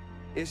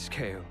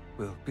 Iskale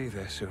will be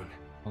there soon.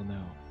 Oh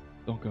no.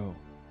 Don't go.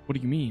 What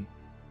do you mean?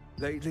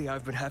 Lately,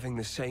 I've been having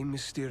the same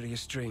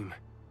mysterious dream.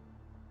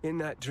 In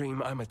that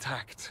dream, I'm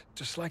attacked,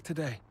 just like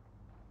today.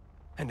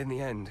 And in the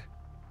end,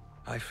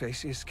 I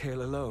face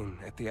Iskale alone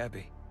at the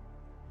abbey.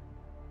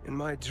 In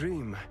my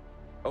dream,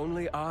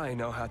 only I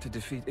know how to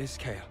defeat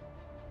Iskale.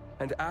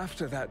 And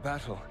after that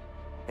battle,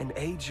 an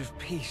age of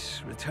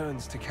peace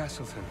returns to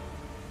Kastleton.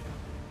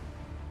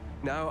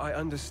 Now I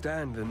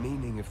understand the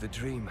meaning of the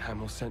dream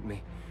Hamel sent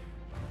me.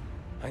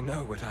 I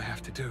know what I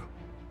have to do.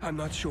 I'm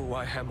not sure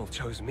why Hamel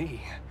chose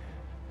me.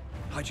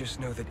 I just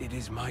know that it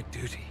is my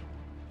duty.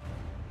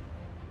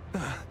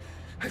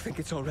 I think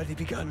it's already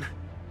begun.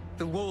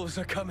 The wolves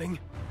are coming.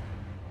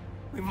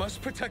 We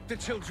must protect the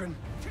children.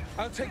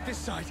 I'll take this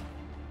side.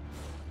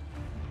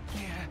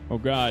 Oh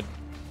god.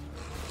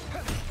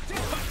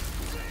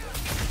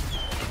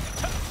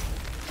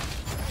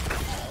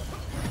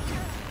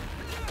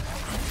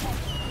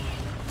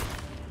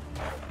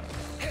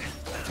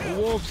 The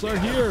wolves are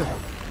here.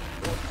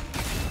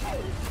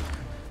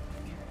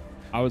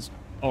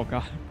 Oh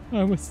god. I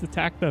almost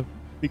attacked them.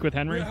 Speak with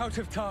Henry. We're out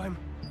of time.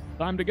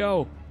 Time to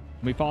go.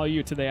 We follow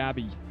you to the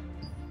abbey.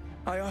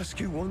 I ask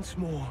you once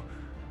more,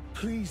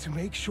 please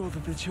make sure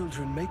that the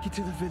children make it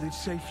to the village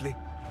safely.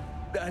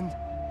 And...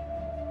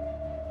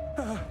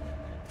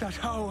 that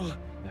howl.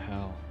 The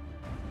hell.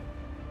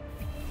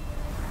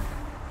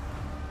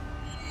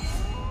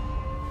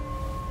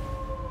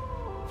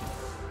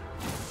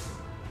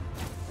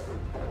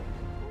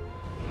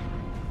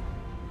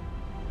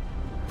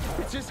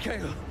 It's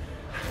Iskale.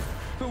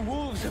 The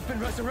wolves have been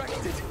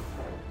resurrected.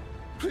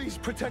 Please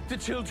protect the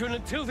children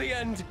until the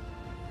end.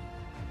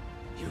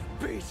 You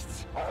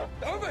beasts!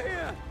 Over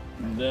here!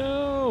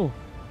 No!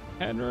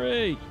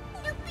 Henry!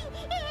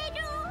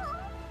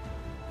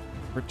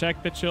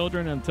 Protect the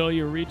children until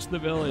you reach the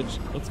village.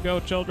 Let's go,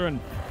 children.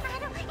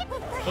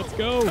 Let's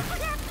go.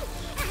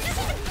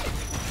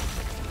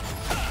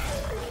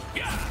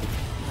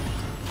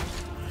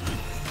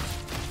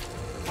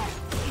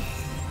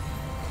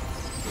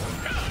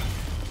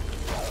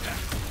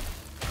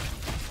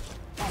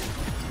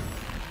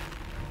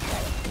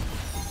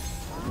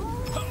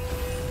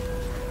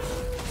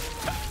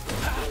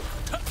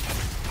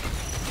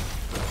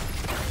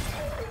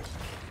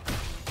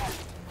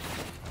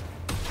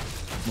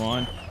 Come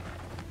on.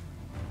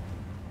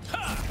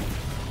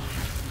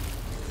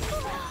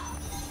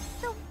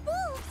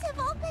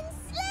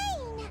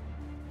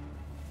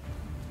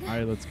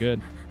 that's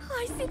good.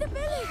 I see the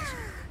village.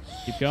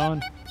 Keep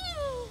going.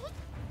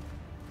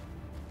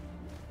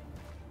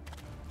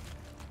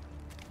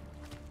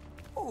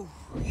 Oh,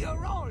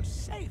 you're all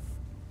safe.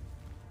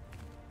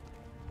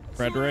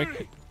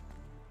 Frederick.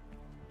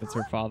 That's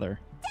her father.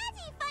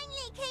 Daddy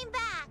finally came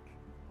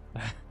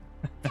back.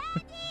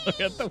 Look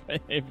at the way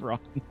they run.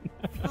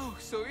 Oh,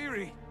 so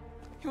eerie.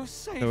 You're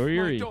safe, So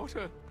eerie. my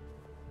daughter.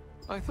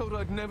 I thought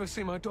I'd never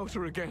see my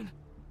daughter again.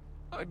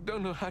 I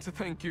don't know how to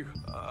thank you.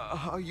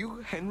 Are you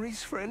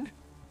Henry's friend?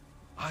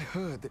 I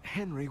heard that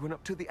Henry went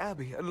up to the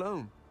Abbey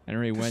alone.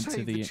 Henry went to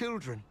save the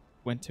children.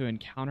 went to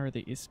encounter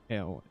the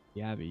Iskale at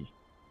the Abbey.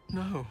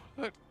 No,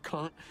 that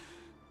can't.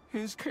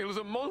 Iskale's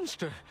a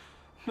monster.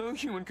 No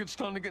human could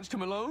stand against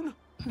him alone.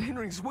 And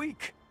Henry's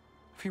weak.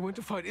 If he went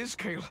to fight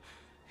Iskale,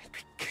 he'd be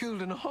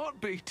killed in a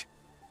heartbeat.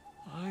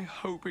 I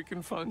hope he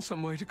can find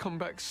some way to come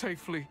back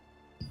safely.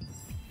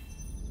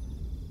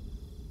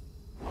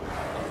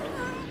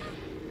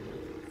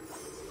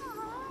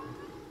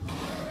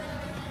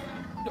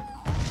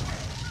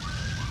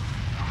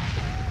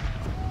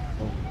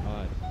 Oh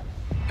God.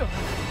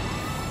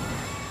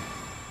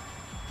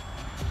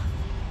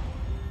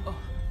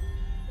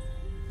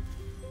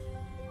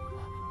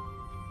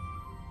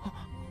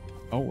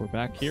 Oh, we're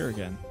back here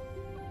again.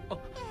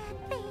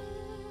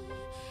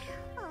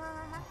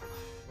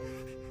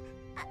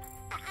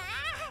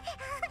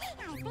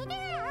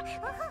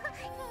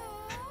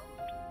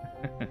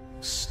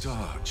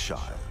 Star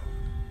Child.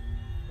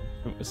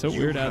 It's so You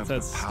weird how it have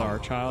says the Star power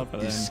Child,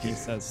 but then of he Iskale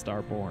says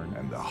Starborn.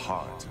 and the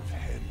heart of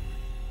Hen.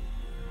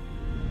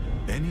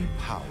 Any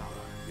power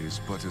is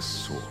but a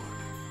sword,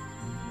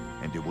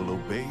 and it will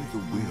obey the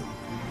will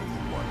of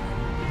the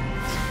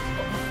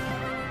one.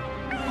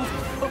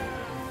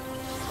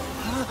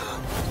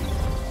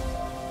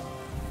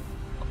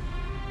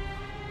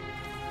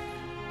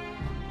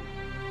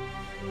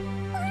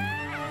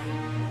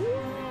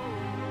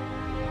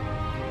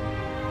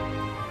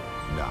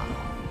 Now,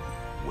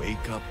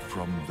 wake up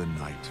from the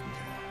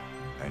nightmare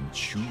and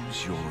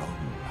choose your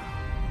own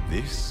path.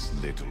 This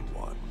little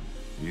one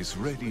is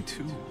ready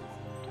too.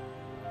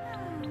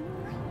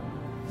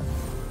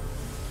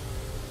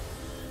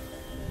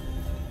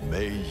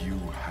 May you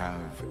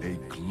have a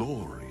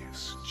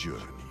glorious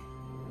journey.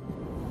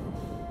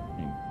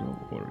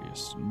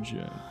 Glorious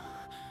journey.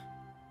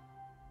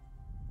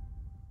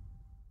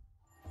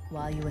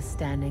 While you were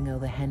standing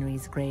over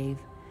Henry's grave,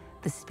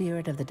 the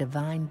spirit of the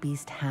divine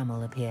beast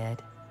Hamel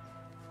appeared.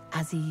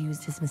 As he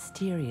used his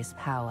mysterious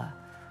power,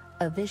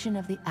 a vision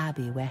of the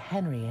abbey where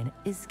Henry and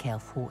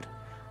Iskale fought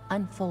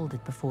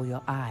unfolded before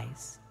your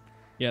eyes.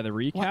 Yeah, the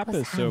What recap was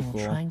is so Hamel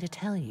cool. trying to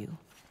tell you?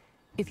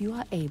 If you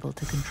are able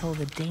to control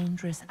the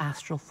dangerous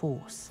astral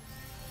force,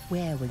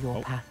 where will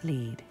your path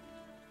lead?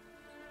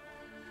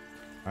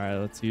 All right,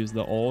 let's use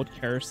the old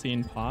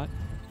kerosene pot.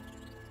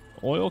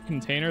 The oil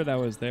container that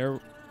was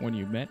there when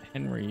you met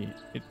Henry,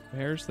 it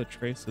bears the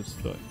trace of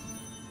soot.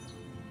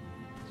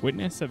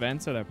 Witness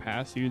events of the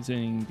past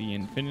using the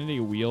infinity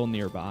wheel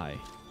nearby.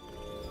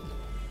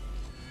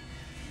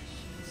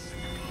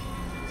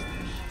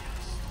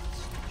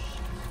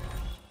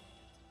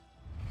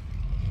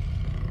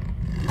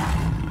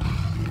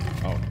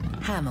 Oh.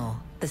 Hamel,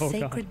 the Oh,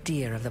 sacred God.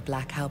 deer of the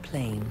Black Owl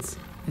Plains,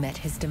 met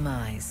his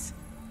demise.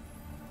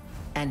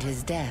 And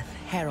his death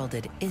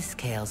heralded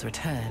Iskale's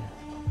return.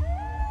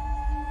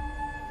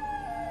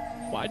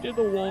 Why did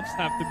the wolves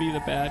have to be the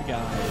bad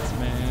guys,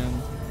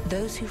 man?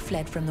 Those who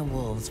fled from the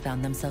wolves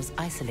found themselves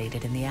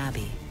isolated in the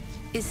abbey.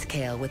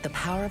 Iskale, with the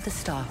power of the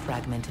star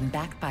fragment and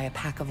backed by a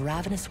pack of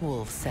ravenous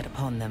wolves, set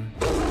upon them.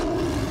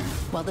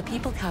 While the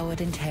people cowered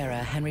in terror,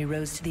 Henry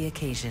rose to the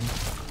occasion.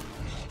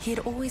 He had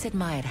always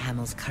admired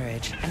Hamel's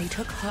courage, and he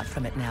took heart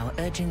from it now,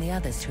 urging the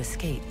others to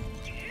escape.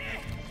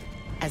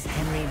 As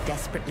Henry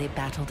desperately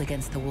battled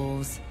against the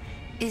wolves,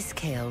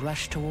 Iskale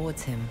rushed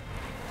towards him.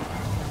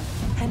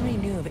 Henry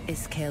knew of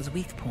Iskale's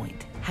weak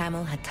point.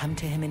 Hamel had come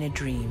to him in a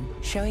dream,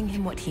 showing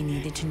him what he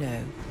needed to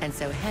know, and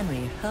so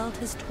Henry hurled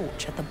his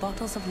torch at the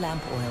bottles of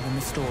lamp oil in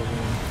the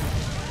storeroom.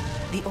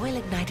 The oil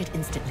ignited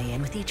instantly,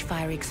 and with each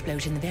fiery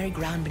explosion, the very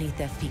ground beneath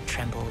their feet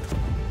trembled.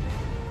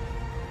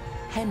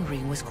 Henry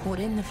was caught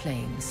in the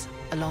flames,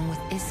 along with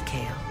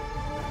Iskale.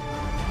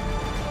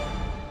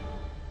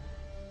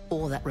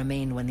 All that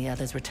remained when the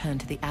others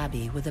returned to the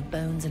abbey were the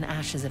bones and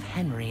ashes of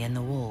Henry and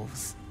the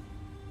wolves.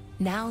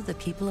 Now the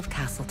people of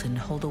Kastleton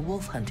hold a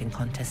wolf hunting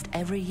contest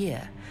every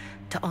year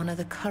to honor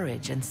the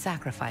courage and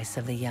sacrifice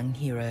of the young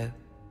hero.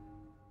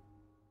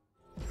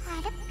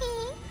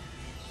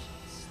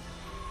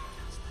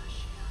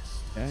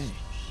 Okay.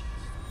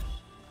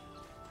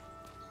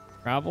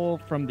 Travel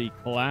from the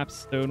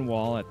collapsed stone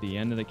wall at the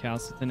end of the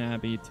Castleton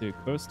Abbey to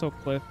Coastal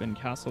Cliff in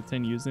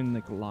Castleton using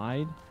the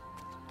glide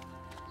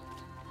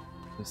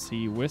to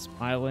see Wisp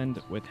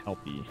Island with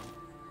Helpy.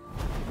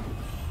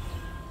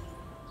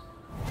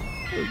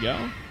 There we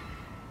go.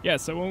 Yeah,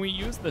 so when we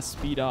use the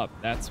speed up,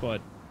 that's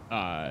what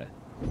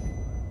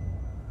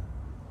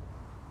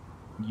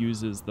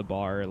uses the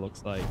bar, it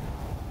looks like.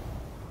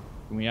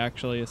 Can we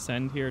actually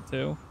ascend here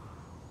too?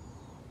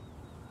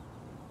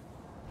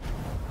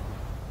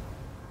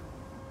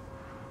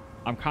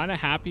 I'm kind of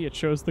happy it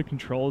shows the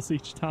controls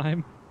each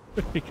time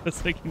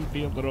because they can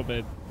be a little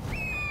bit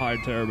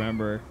hard to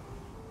remember.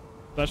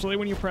 Especially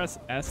when you press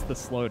S to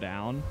slow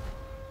down.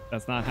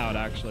 That's not how it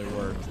actually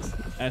works.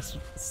 S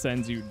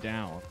sends you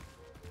down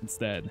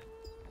instead.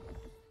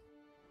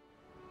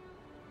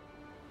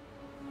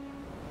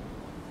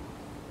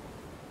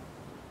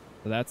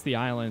 So that's the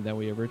island that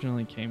we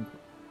originally came from.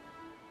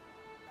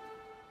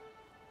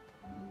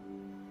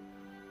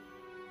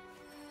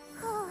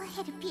 Oh,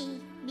 had a pee.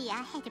 Me,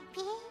 I had a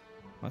pee.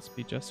 Must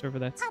be just over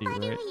that sea, How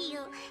about right? you?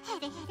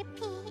 Had a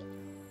pee.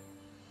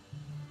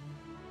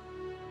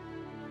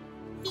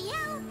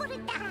 Meow, put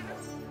it down.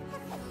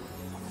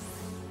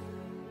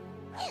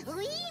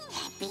 We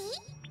happy.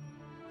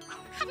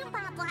 Had a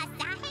bubble, I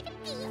had a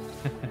pee.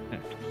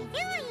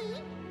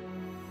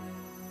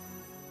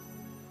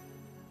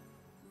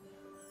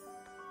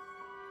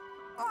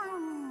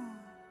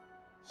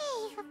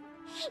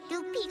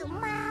 Du pig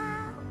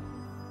mau.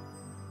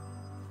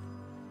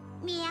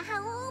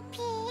 Meow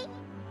pig.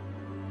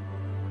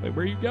 Wait,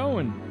 where are you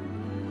going?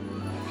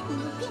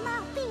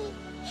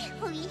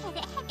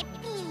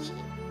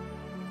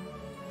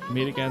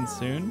 Meet again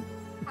soon?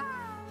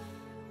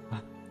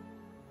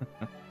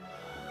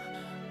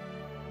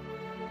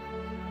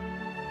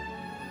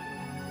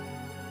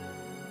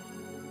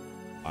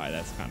 Alright,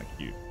 that's kind of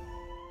cute.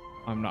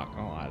 I'm not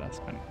gonna lie, that's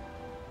kind of cute.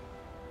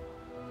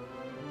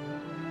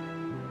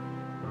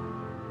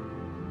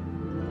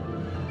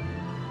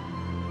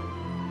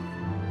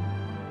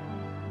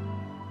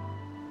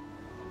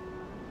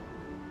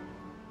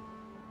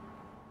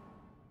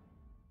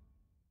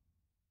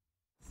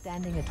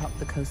 Standing atop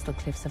the coastal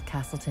cliffs of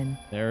Kastleton,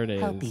 There it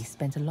is. Helpy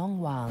spent a long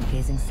while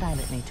gazing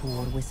silently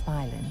toward Wisp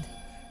Island.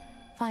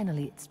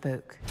 Finally, it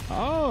spoke.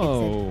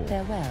 Oh. It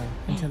said farewell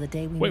until the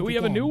day we Wait, meet we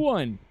have a again, new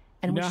one.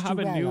 and We now wished have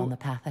you a well new on the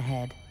path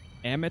ahead.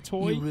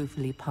 Amatoy. You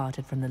ruefully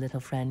parted from the little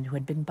friend who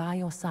had been by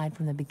your side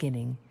from the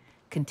beginning,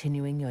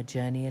 continuing your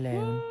journey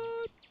alone.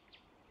 What?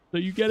 So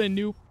you get a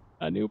new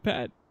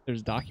pet.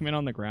 There's a document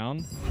on the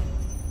ground.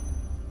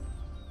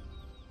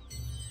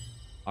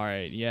 All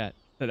right, yeah.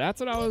 So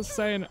that's what I was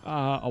saying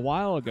a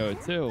while ago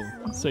too.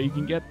 So you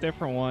can get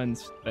different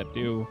ones that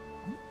do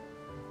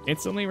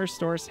instantly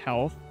restores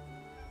health.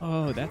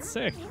 Oh, that's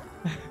sick.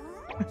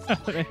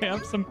 They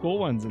have some cool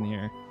ones in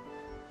here.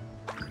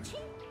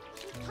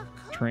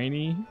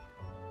 Trainee.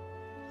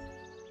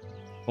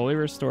 Fully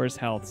restores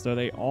health. So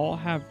they all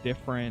have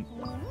different...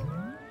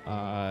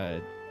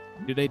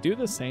 do they do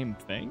the same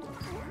thing?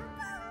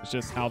 It's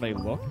just how they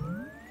look.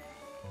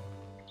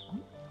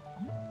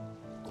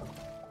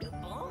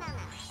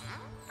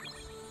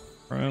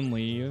 Prone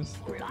leaves.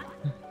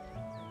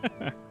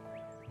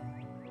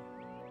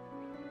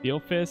 Steel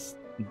Fist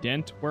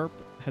Dentwerp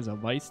has a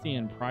feisty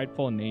and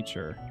prideful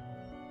nature.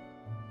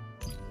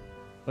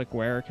 Like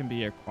where it can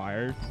be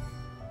acquired.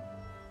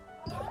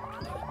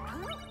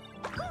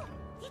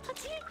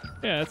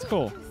 Yeah, that's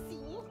cool.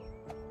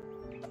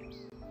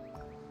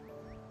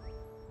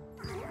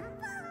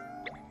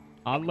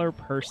 Toddler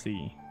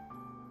Percy.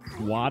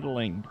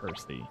 Waddling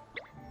Percy.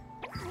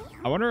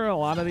 I wonder a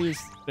lot of these,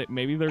 that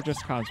maybe they're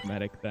just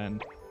cosmetic then,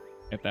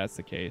 if that's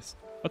the case.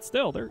 But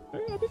still,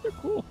 I think they're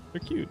cool. They're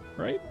cute,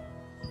 right?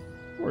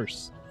 Of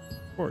course.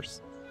 Of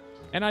course.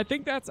 And I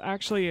think that's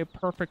actually a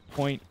perfect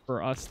point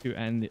for us to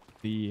end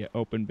the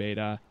open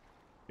beta,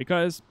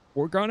 because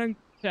we're going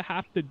to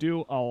have to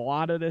do a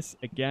lot of this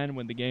again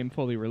when the game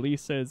fully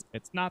releases.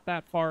 It's not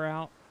that far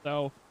out,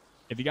 so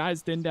if you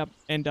guys did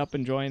end up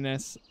enjoying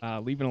this,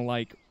 leaving a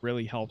like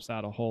really helps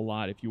out a whole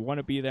lot. If you want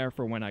to be there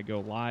for when I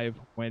go live,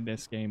 when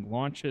this game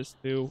launches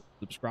too,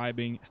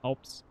 subscribing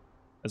helps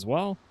as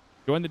well.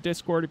 Join the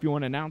Discord if you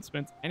want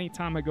announcements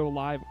anytime I go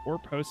live or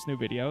post new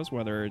videos,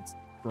 whether it's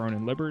Throne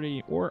and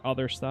Liberty or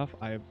other stuff.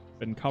 I've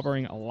been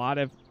covering a lot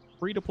of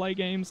free-to-play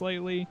games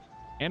lately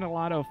and a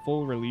lot of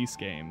full release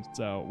games.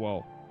 So,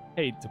 well,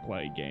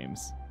 paid-to-play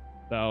games.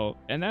 So,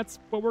 and that's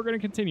what we're going to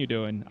continue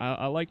doing.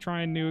 I like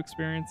trying new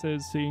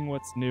experiences, seeing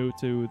what's new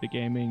to the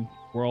gaming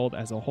world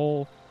as a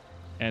whole.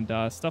 And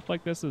stuff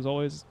like this is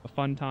always a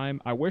fun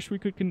time. I wish we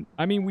could,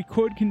 we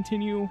could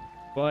continue,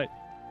 but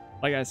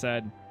like I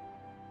said,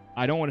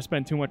 I don't want to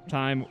spend too much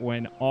time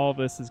when all of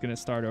this is going to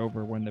start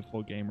over when the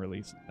full game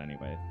releases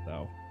anyway.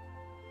 So,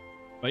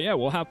 but yeah,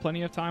 we'll have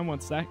plenty of time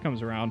once that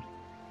comes around.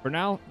 For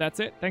now, that's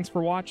it. Thanks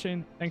for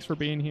watching. Thanks for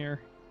being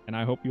here. And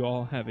I hope you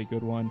all have a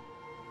good one.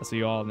 I'll see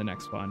you all in the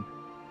next one.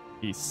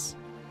 Peace.